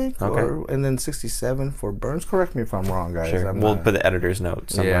Couture, I think. Okay. And then 67 for Burns. Correct me if I'm wrong, guys. Sure. We'll put the editor's note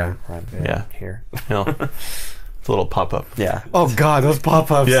somewhere right here. No. It's a little pop-up. Yeah. Oh, God, those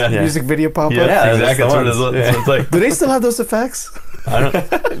pop-ups. Yeah. Music video pop-ups. Yeah, exactly. that's That's what it's like. Do they still have those effects? I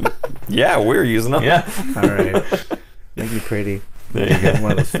don't. Yeah, we're using them. Yeah. All right. Make me pretty. There you go.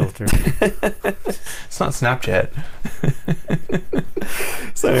 One of those filters. It's not Snapchat.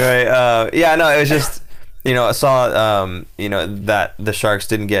 So anyway, yeah, no, it was just, I saw, that the Sharks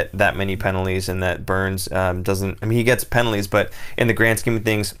didn't get that many penalties, and that Burns doesn't. I mean, he gets penalties, but in the grand scheme of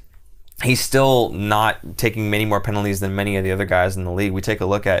things, he's still not taking many more penalties than many of the other guys in the league. We take a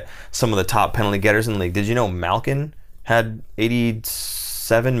look at some of the top penalty getters in the league. Did you know Malkin had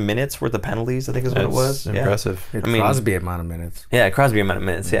 87 minutes worth of penalties? I think is what it was. Impressive. Yeah. I mean, Crosby amount of minutes. Yeah, Crosby amount of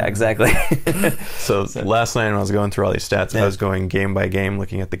minutes. Yeah, exactly. So last night when I was going through all these stats, I was going game by game,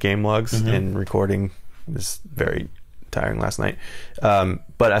 looking at the game logs and recording. It was very tiring last night.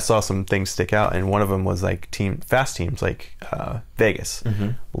 But I saw some things stick out, and one of them was like fast teams like Vegas.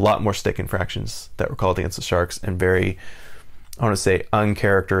 A lot more stick infractions that were called against the Sharks, and very, I want to say,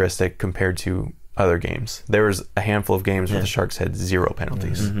 uncharacteristic compared to other games. There was a handful of games where the Sharks had 0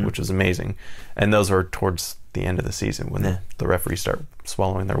 penalties, which was amazing, and those were towards the end of the season when the referees start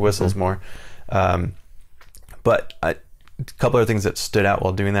swallowing their whistles more. But a couple other things that stood out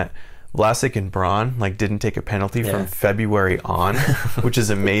while doing that. Vlasic and Braun didn't take a penalty from February on, which is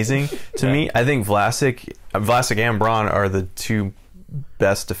amazing to me. I think Vlasic and Braun are the two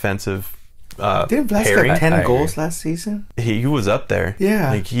best defensive. Didn't Vlasic have 10 goals last season? He was up there.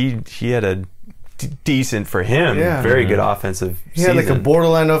 Yeah, he had a decent for him. Yeah. Very good offensive. He had season. a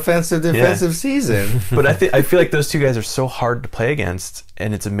borderline offensive defensive season. But I feel like those two guys are so hard to play against,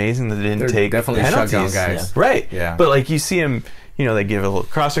 and it's amazing that they didn't take definitely penalties. shutdown guys. Yeah. Right. Yeah. But you see him. They give a little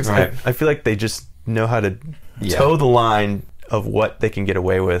cross checks. Right. I feel like they just know how to toe the line of what they can get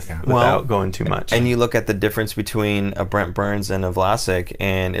away with without going too much. And you look at the difference between a Brent Burns and a Vlasic,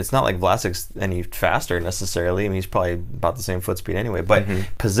 and it's not like Vlasic's any faster necessarily. I mean, he's probably about the same foot speed anyway. But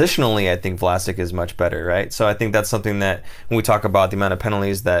positionally, I think Vlasic is much better, right? So I think that's something that when we talk about the amount of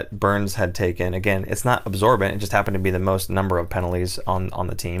penalties that Burns had taken, again, it's not absorbent. It just happened to be the most number of penalties on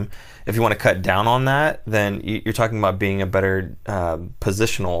the team. If you want to cut down on that, then you're talking about being a better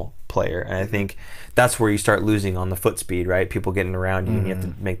positional player. And I think that's where you start losing on the foot speed, right? People getting around you and you have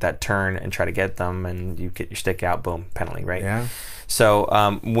to make that turn and try to get them, and you get your stick out, boom, penalty, right? Yeah.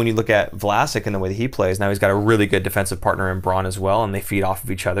 So when you look at Vlasic and the way that he plays, now he's got a really good defensive partner in Braun as well, and they feed off of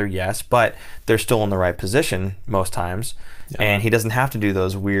each other, yes, but they're still in the right position most times. And he doesn't have to do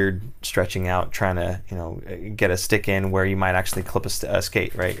those weird stretching out, trying to get a stick in where you might actually clip a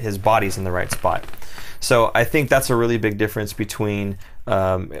skate, right? His body's in the right spot. So I think that's a really big difference between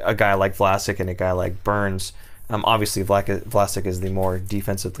a guy like Vlasic and a guy like Burns. Obviously, Vlasic is the more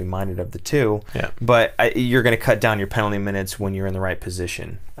defensively minded of the two, but you're going to cut down your penalty minutes when you're in the right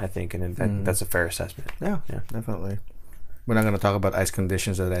position, I think, and that's a fair assessment. Yeah, definitely. We're not going to talk about ice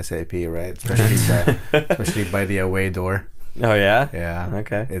conditions at SAP, right? Especially by the away door. Oh yeah. Yeah.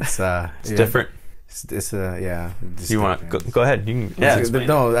 Okay. It's different. It's yeah. You want go ahead? You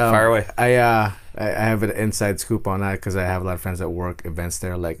can, fire away. I have an inside scoop on that because I have a lot of friends that work events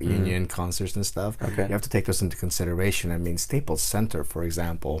there, like union concerts and stuff. Okay. You have to take those into consideration. I mean, Staples Center, for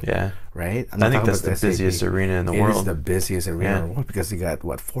example. Yeah. Right. I think that's the busiest arena in the world. It is the busiest arena in the world because you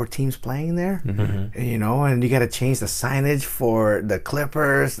got 4 teams playing there. And you got to change the signage for the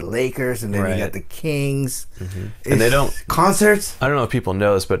Clippers, the Lakers, and then you got the Kings. And they don't concerts. I don't know if people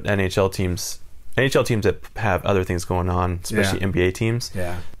know this, but NHL teams that have other things going on, especially NBA teams,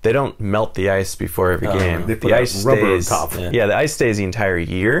 they don't melt the ice before every game. The ice stays on top. The ice stays the entire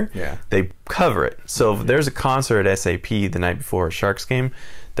year. Yeah. They cover it. So if there's a concert at SAP the night before a Sharks game,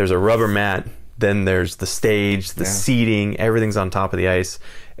 there's a rubber mat, then there's the stage, the seating, everything's on top of the ice,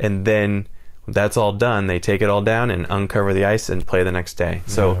 and then that's all done. They take it all down and uncover the ice and play the next day.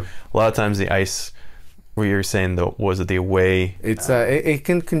 So a lot of times the ice, where you're saying the away, it's it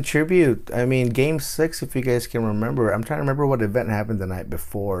can contribute. I mean, Game 6, if you guys can remember, I'm trying to remember what event happened the night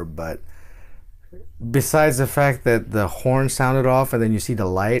before, but besides the fact that the horn sounded off and then you see the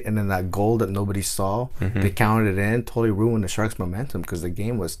light and then that goal that nobody saw, they counted it in, totally ruined the Sharks' momentum because the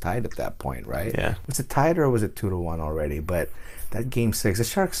game was tied at that point, right? Yeah. Was it tied or was it 2-1 already? But that Game 6, the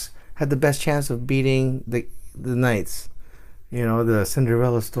Sharks had the best chance of beating the Knights. The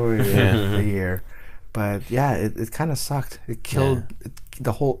Cinderella story of the year. But yeah, it kind of sucked. It killed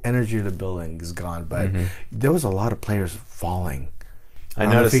the whole energy of the building is gone. But there was a lot of players falling. I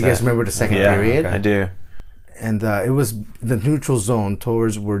don't know if noticed you guys that. remember the second period. I do. and it was the neutral zone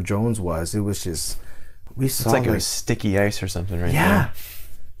towards where Jones was. It was just It's like it was sticky ice or something, right? Yeah.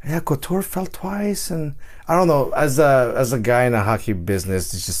 Yeah, Couture fell twice, and I don't know. As a guy in a hockey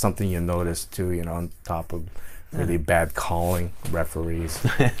business, it's just something you notice too. On top of really bad calling referees,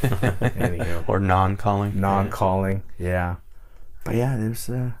 Anyhow. Or non-calling. Yeah. But yeah,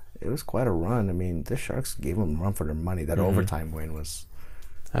 it was quite a run. I mean, the Sharks gave them a run for their money. That overtime win was.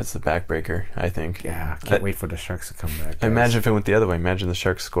 That's the backbreaker, I think. Yeah, can't wait for the Sharks to come back. Imagine if it went the other way. Imagine the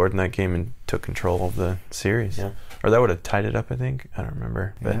Sharks scored in that game and took control of the series. Yeah. Or that would have tied it up, I think. I don't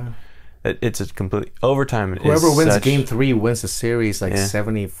remember. But it's a complete overtime. Whoever wins Game 3 wins the series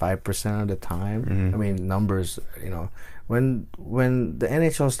 75% of the time. I mean, numbers. When the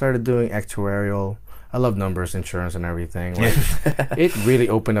NHL started doing actuarial, I love numbers, insurance, and everything. It really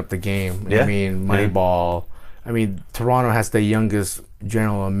opened up the game. Yeah. I mean, Moneyball. I mean, Toronto has the youngest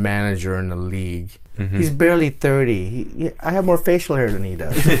general manager in the league. He's barely 30. I have more facial hair than he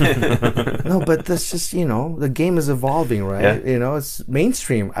does. No, but that's just, the game is evolving, right? Yeah. It's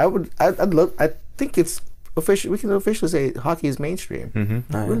mainstream. I think it's official. We can officially say hockey is mainstream.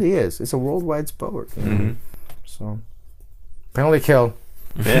 It really is. It's a worldwide sport. So, penalty kill.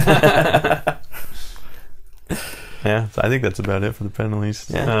 Yeah, so I think that's about it for the penalties.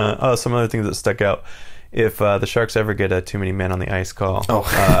 Yeah. Some other things that stuck out. If the Sharks ever get a too many men on the ice call,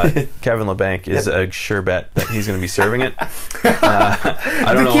 Kevin LeBanc is a sure bet that he's going to be serving it.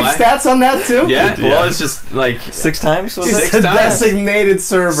 I don't know keep why. Stats on that too? Yeah, well, it's just like 6 times. Was He's it? a designated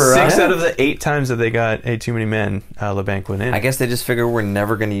server. 6 out of the 8 times that they got a too many men, LeBanc went in. I guess they just figure we're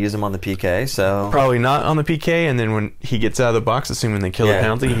never going to use him on the PK, so Probably not on the PK, and then when he gets out of the box, assuming they kill the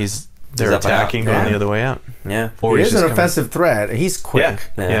penalty, they're up and out. attacking going the other way out. Yeah. Or He he's is just an coming- offensive threat. He's quick.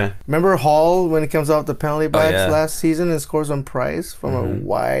 Yeah. Remember Hall when he comes off the penalty box yeah. last season and scores on Price from a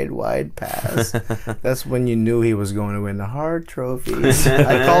wide pass? That's when you knew he was going to win the Hart Trophy.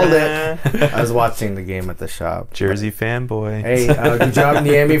 I called it. I was watching the game at the shop. Jersey fanboy. Hey, good job,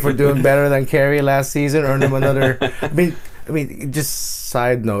 Niemi, for doing better than Carey last season. Earned him another. I mean, just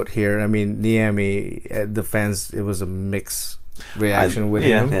side note here. I mean, Niemi, the fans, it was a mix reaction with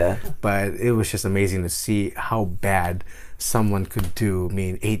him. Yeah. But it was just amazing to see how bad someone could do. I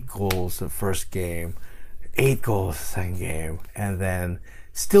mean, 8 goals the first game, 8 goals the second game, and then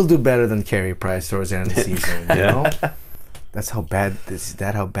still do better than Carey Price towards the end of the season. You know? That's how bad. Is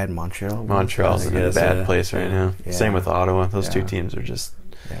that how bad Montreal was? Montreal's in a bad place right now. Yeah. Same with Ottawa. Those two teams are just.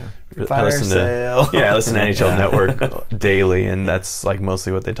 Fire sale. I listen to NHL Network daily, and that's like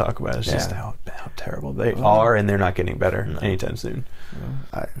mostly what they talk about. It's just how terrible they are, and they're not getting better anytime soon.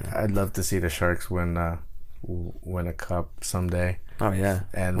 I'd love to see the Sharks win a cup someday. Oh yeah,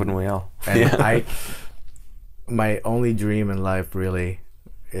 And wouldn't we all? And my only dream in life really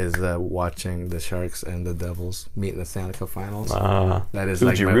is watching the Sharks and the Devils meet in the Stanley Cup Finals. That is who'd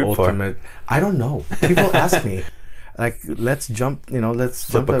like you my root for? ultimate. I don't know. People ask me. Like, let's jump, let's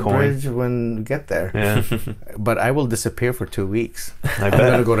Flip jump a the coin. bridge when we get there. Yeah, But I will disappear for 2 weeks. I I'm bet.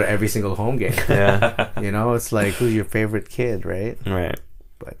 going to go to every single home game. Yeah, It's like, who's your favorite kid, right? Right.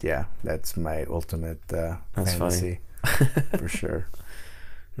 But yeah, that's my ultimate That's fantasy for sure.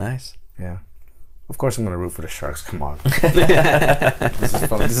 Nice. Yeah. Of course, I'm going to root for the Sharks. Come on. This is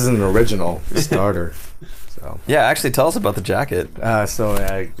fun. This is an original starter. So Yeah, actually, tell us about the jacket. so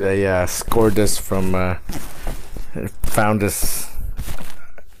I scored this from, found this.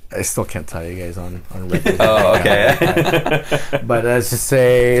 I still can't tell you guys on record. Oh, okay. But let's just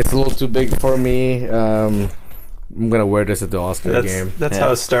say it's a little too big for me. I'm going to wear this at the All-Star game. that's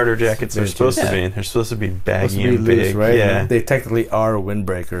how starter jackets are Vintage. supposed to be. They're supposed to be baggy Supposed to be and loose, big, right? Yeah. They technically are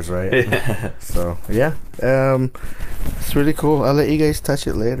windbreakers, right? So yeah, it's really cool. I'll let you guys touch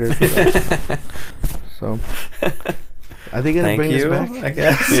it later. So, are they gonna Thank bring you, this back? I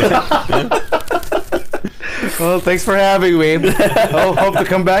guess. Well, thanks for having me. Hope to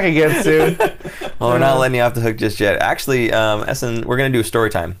come back again soon. Well, we're not letting you off the hook just yet. Actually, Essan, we're going to do a story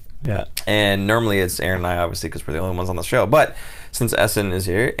time. Yeah. And normally it's Aaron and I, obviously, because we're the only ones on the show. But since Essan is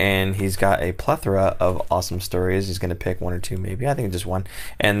here and he's got a plethora of awesome stories, he's going to pick 1 or 2 maybe. I think just 1.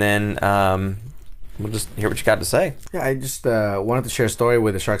 And then we'll just hear what you got to say. Yeah, I just wanted to share a story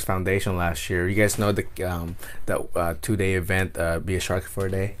with the Sharks Foundation last year. You guys know that 2-day event, Be a Shark for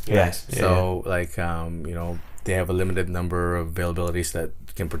a Day? Yes. So, they have a limited number of availabilities that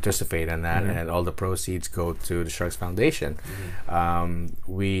can participate in that, and all the proceeds go to the Sharks Foundation.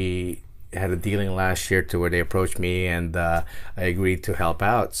 We had a dealing last year to where they approached me, and I agreed to help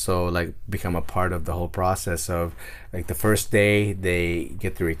out. So like become a part of the whole process of like the first day they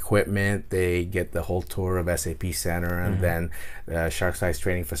get their equipment, they get the whole tour of SAP Center, and then the Shark Size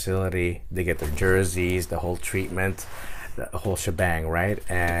training facility. They get their jerseys, the whole treatment, the whole shebang, right?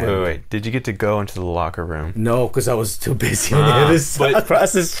 And Wait. Did you get to go into the locker room? no, because I was too busy on the other side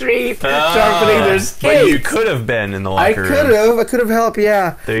across the street sharpening their skates. But you could have been in the I locker could room. have. I could have helped.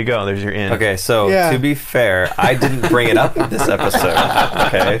 Yeah. There you go. There's your in. Okay, so Yeah. to be fair, I didn't bring it up this episode.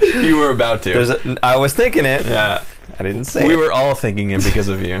 Okay, You were about to. I was thinking it. Yeah. I didn't say We it. were all thinking it because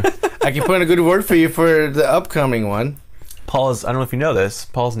of you. I can put in a good word for you for the upcoming one. Paul's, I don't know if you know this,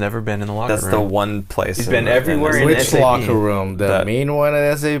 Paul's never been in the locker That's room. the one place. He's been everywhere in Which SAP. locker room? The main one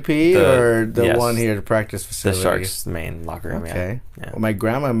at SAP or the yes. one here at the practice The facility? Sharks' main locker room. Okay. Yeah. Well, my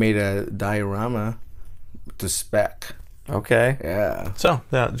grandma made a diorama to spec. Okay. Yeah. So,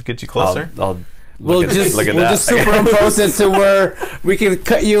 that gets you closer. I'll We'll look at we'll that. just superimpose it to where we can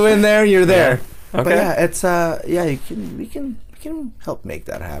cut you in there. You're there. Okay. But yeah, it's we can help make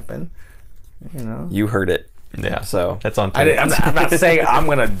that happen. You know. You heard it. Yeah. So That's on I'm tape. not saying I'm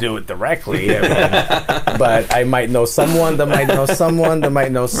gonna do it directly, I mean, but I might know someone that might know someone that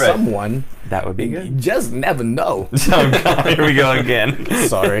might know someone. that would be You good. just never know. Here we go again.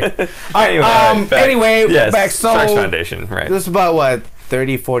 Sorry. Anyway, Anyway, back. back. Yes, Sharks So Foundation, right? there's about what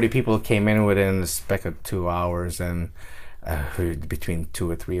 30, 40 people came in within a spec of 2 hours, and between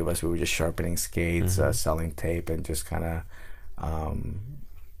 2 or 3 of us, we were just sharpening skates, selling tape, and just kind of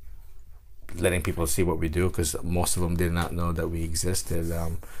letting people see what we do, because most of them did not know that we existed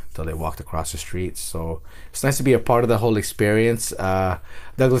until they walked across the street. So it's nice to be a part of the whole experience.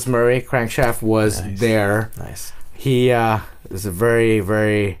 Douglas Murray, Crankshaft, was there. Nice. He is a very,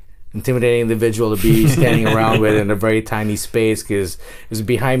 very intimidating individual to be standing around with in a very tiny space, because he was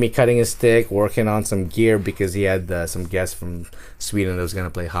behind me cutting a stick, working on some gear, because he had some guests from Sweden that was going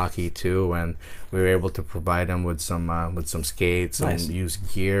to play hockey too, and we were able to provide him with some skates Nice. and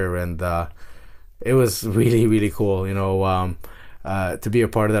used gear, and it was really, really cool, you know, to be a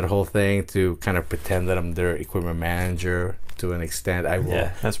part of that whole thing, to kind of pretend that I'm their equipment manager to an extent. I will.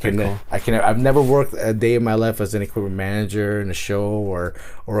 Yeah, that's pretty cool. I've never worked a day in my life as an equipment manager in a show or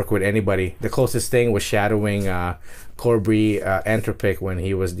work with anybody. The closest thing was shadowing Corby Anthropic when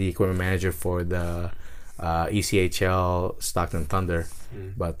he was the equipment manager for the ECHL Stockton Thunder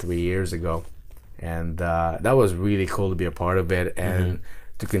about 3 years ago, and that was really cool to be a part of it and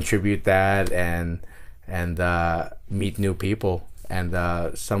to contribute that and meet new people.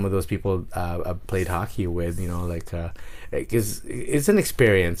 And some of those people I played hockey with, you know, like it's an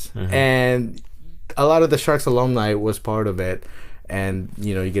experience, and a lot of the Sharks alumni was part of it. And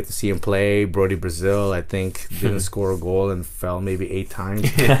you know, you get to see him play. Brody Brazil, I think, didn't score a goal and fell maybe 8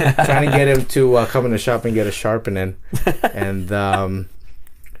 times. Trying to get him to come in the shop and get a sharpening, and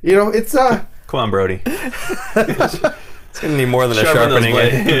you know, it's Come on, Brody. It's gonna need more than a Sharpen those sharpening.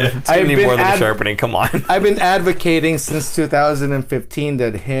 blades. It's gonna I've need been more than a ad- sharpening. Come on. I've been advocating since 2015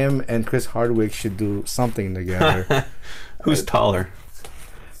 that him and Chris Hardwick should do something together. Who's taller?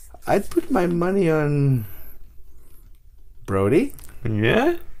 I'd put my money on Brody.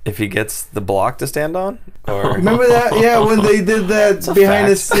 Yeah? If he gets the block to stand on, or Remember that? Yeah, when they did that behind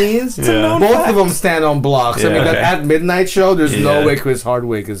the scenes, Yeah. both of them stand on blocks. I mean, Yeah. that at midnight show, there's no Yeah. way Chris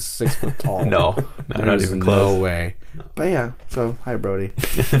Hardwick is 6 foot tall. No, not There's even no close. way. But yeah, so hi Brody.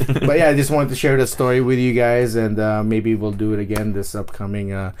 But yeah, I just wanted to share that story with you guys, and maybe we'll do it again this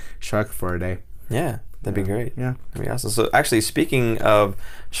upcoming Shark Fur Day. yeah, that'd be great. Yeah. That'd be awesome. So actually, speaking of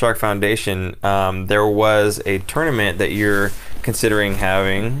Shark Foundation, there was a tournament that you're considering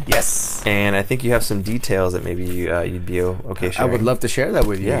having. Yes. And I think you have some details that maybe you'd be okay I sharing. would love to share that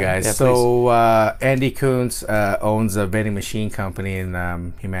with you Yeah, guys. yeah, So Andy Kuntz owns a vending machine company,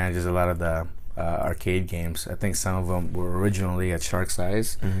 and he manages a lot of the arcade games. I think some of them were originally at Shark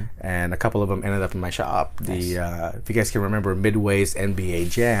Size, and a couple of them ended up in my shop. Nice. If you guys can remember Midway's NBA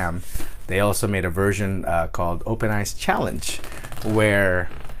Jam, they also made a version called Open Eyes Challenge, where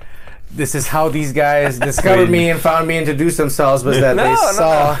this is how these guys discovered me and found me, introduced themselves, was that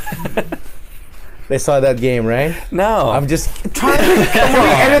they saw that game, right? No. I'm just trying to can we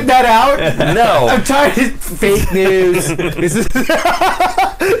edit that out? No. I'm trying to fake news. This is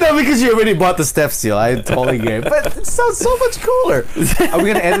no, because you already bought the step seal. I totally get it. But it sounds so much cooler. Are we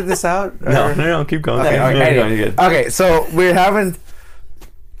gonna edit this out? Or- No, keep going. Okay, Keep okay, going. anyway. You're good. Okay, so we're having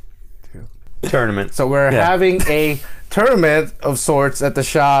Tournament. we're Yeah. having a tournament of sorts at the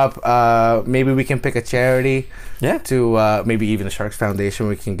shop. Maybe we can pick a charity. Yeah. To maybe even the Sharks Foundation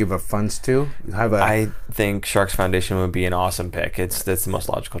we can give our funds to. I think Sharks Foundation would be an awesome pick. That's the most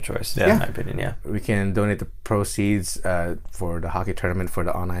logical choice, in my opinion. Yeah. We can donate the proceeds for the hockey tournament for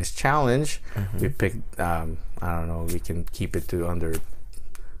the On Ice Challenge. We picked. I don't know. We can keep it to under.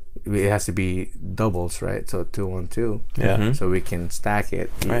 It has to be doubles, right? So 2-on-2. Yeah. So we can stack it,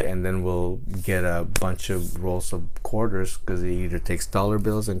 and then we'll get a bunch of rolls of quarters because it either takes dollar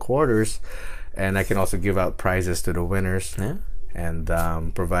bills and quarters. And I can also give out prizes to the winners and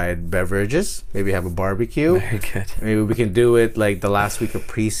provide beverages. Maybe have a barbecue. Very good. Maybe we can do it like the last week of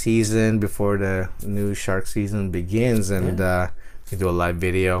preseason before the new Shark season begins, and we can do a live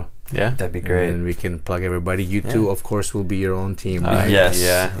video. Yeah, that'd be great. And we can plug everybody. You two, of course, will be your own team. Yes.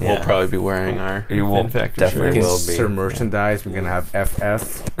 Yeah. We'll probably be wearing our will definitely We can will be. serve merchandise. We're gonna have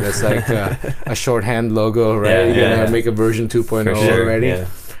FF. That's like a shorthand logo, right? You're gonna make a version 2.0 already. Yeah.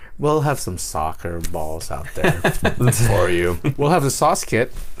 We'll have some soccer balls out there for you. We'll have the sauce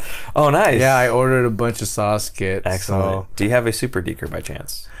kit. Oh, nice. Yeah, I ordered a bunch of sauce kits. Excellent. So Do you have a super deker by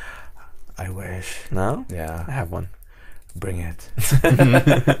chance? I wish. No? Yeah. I have one. Bring it.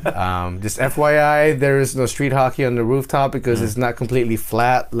 Just FYI, there is no street hockey on the rooftop because it's not completely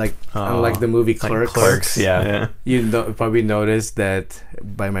flat, like unlike the movie Clerks. Clerks, yeah. You probably noticed that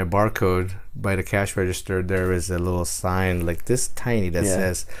by my barcode, by the cash register, there is a little sign like this tiny that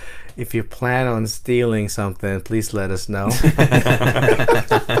says, "If you plan on stealing something, please let us know."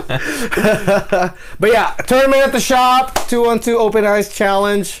 But yeah, tournament at the shop, 2-on-2 Open Ice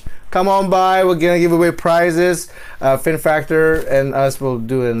Challenge. Come on by. We're gonna give away prizes. Fin Factor and us will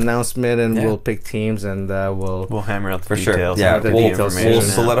do an announcement, and we'll pick teams, and we'll hammer out the For details. sure. Yeah, the we'll information.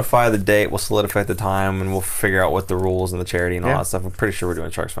 solidify the date. We'll solidify the time, and we'll figure out what the rules and the charity and all that stuff. I'm pretty sure we're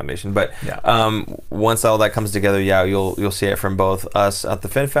doing Sharks Foundation, but once all that comes together, you'll see it from both us at the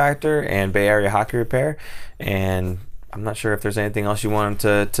Fin Factor and Bay Area Hockey Repair. And I'm not sure if there's anything else you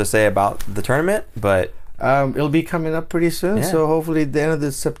wanted to say about the tournament, but. It'll be coming up pretty soon, so hopefully the end of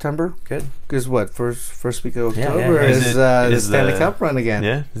this September. Good. Because first week of October is the Stanley Cup run again.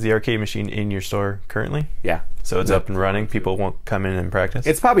 Yeah. Is the arcade machine in your store currently? Yeah. So it's up and running. People won't come in and practice.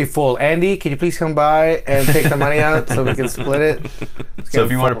 It's probably full. Andy, can you please come by and take the money out so we can split it? So if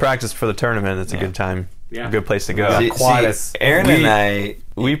you want to practice for the tournament, it's a good time. Yeah. A good place to go. Aaron and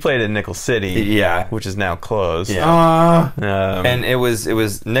we played at Nickel City, which is now closed. Yeah. And it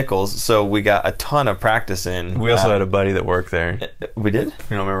was Nichols, so we got a ton of practice in. We also had a buddy that worked there. We did? You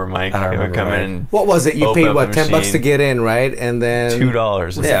don't remember Mike? I don't remember would come in. What was it? You paid what, $10 to get in, right? And then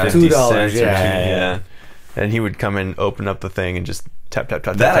 $2. Yeah, $2. Yeah. And he would come in, open up the thing, and just tap.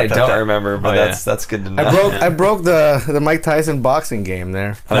 That I don't remember, but that's good to know. I broke the Mike Tyson boxing game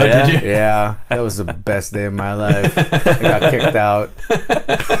there. Oh, did you? Yeah, that was the best day of my life. I got kicked out.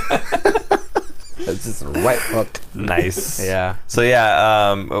 That's just a right hook. Nice. Yeah. So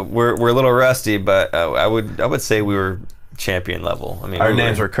we're a little rusty, but I would say we were champion level. I mean, our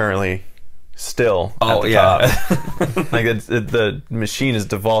names were currently still at the top. Like the machine is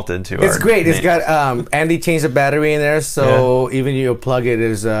defaulted to. It's great. It's got Andy changed the battery in there, so even you plug it,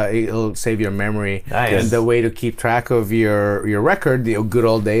 it'll save your memory. Nice. And the way to keep track of your record, the good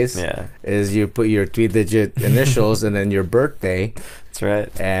old days, is you put your 3-digit initials and then your birthday. That's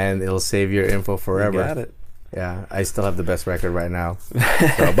right. And it'll save your info forever. You got it. Yeah, I still have the best record right now.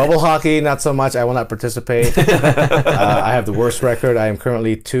 So, bubble hockey, not so much. I will not participate. I have the worst record. I am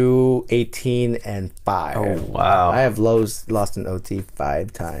currently 2-18-5. Oh, wow. I have lost an OT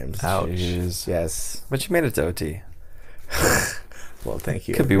 5 times. Ouch. Jeez. Yes. But you made it to OT. Well, thank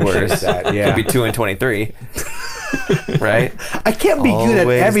you. Could be worse. Yeah. Could be 2-23. Right? I can't be good at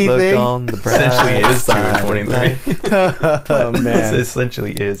everything. Essentially, it is 2-23. Oh man! It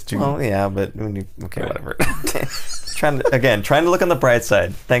essentially is 2. Oh yeah, but okay, whatever. trying to look on the bright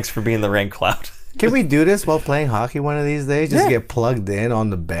side. Thanks for being the rain cloud. Can we do this while playing hockey one of these days? Just get plugged in on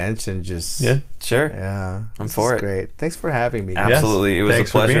the bench and just sure. Yeah, I'm for it. Great. Thanks for having me. Absolutely, it was Thanks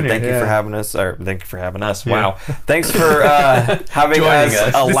a pleasure. Thank you for having us. Or thank you for having us. Wow. Thanks for having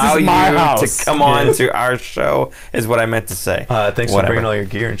us. Allow you to come on to our show. Is what I meant to say. Thanks for bringing all your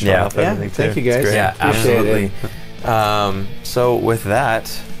gear and showing off everything too. Thank you guys. Yeah, absolutely. So with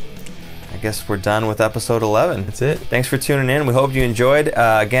that, I guess we're done with episode 11. That's it. Thanks for tuning in. We hope you enjoyed.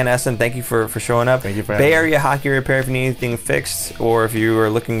 Again, Essan, thank you for showing up. Thank you for having Bay Area Hockey Repair, if you need anything fixed, or if you are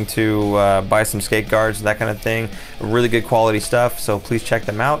looking to buy some skate guards, that kind of thing. Really good quality stuff, so please check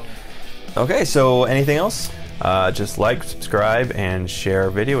them out. Okay, so anything else? Just like, subscribe, and share our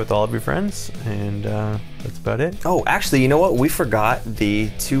video with all of your friends. And that's about it. Oh, actually, you know what? We forgot the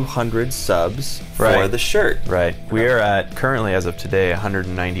 200 subs for Right. the shirt. Right. We are at, currently as of today,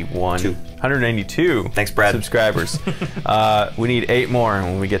 192 Thanks, Brad. subscribers. We need 8 more, and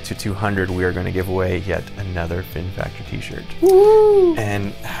when we get to 200, we are going to give away yet another Fin Factor t-shirt.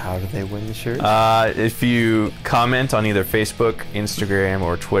 And how do they win the shirt? If you comment on either Facebook, Instagram,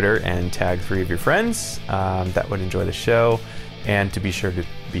 or Twitter and tag 3 of your friends that would enjoy the show, and to be sure to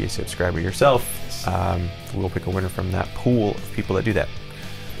be a subscriber yourself, we'll pick a winner from that pool of people that do that.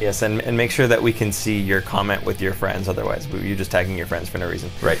 Yes, and make sure that we can see your comment with your friends. Otherwise, you're just tagging your friends for no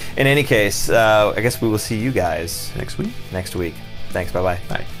reason. Right. In any case, I guess we will see you guys Next week. Thanks. Bye-bye.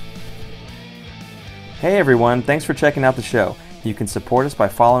 Bye. Hey, everyone. Thanks for checking out the show. You can support us by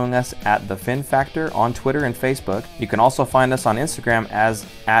following us at The Fin Factor on Twitter and Facebook. You can also find us on Instagram as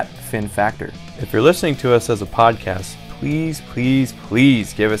 @FinFactor. If you're listening to us as a podcast, please, please,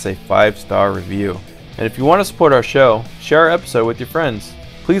 please give us a 5-star review. And if you want to support our show, share our episode with your friends.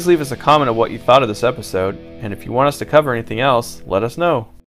 Please leave us a comment of what you thought of this episode, and if you want us to cover anything else, let us know.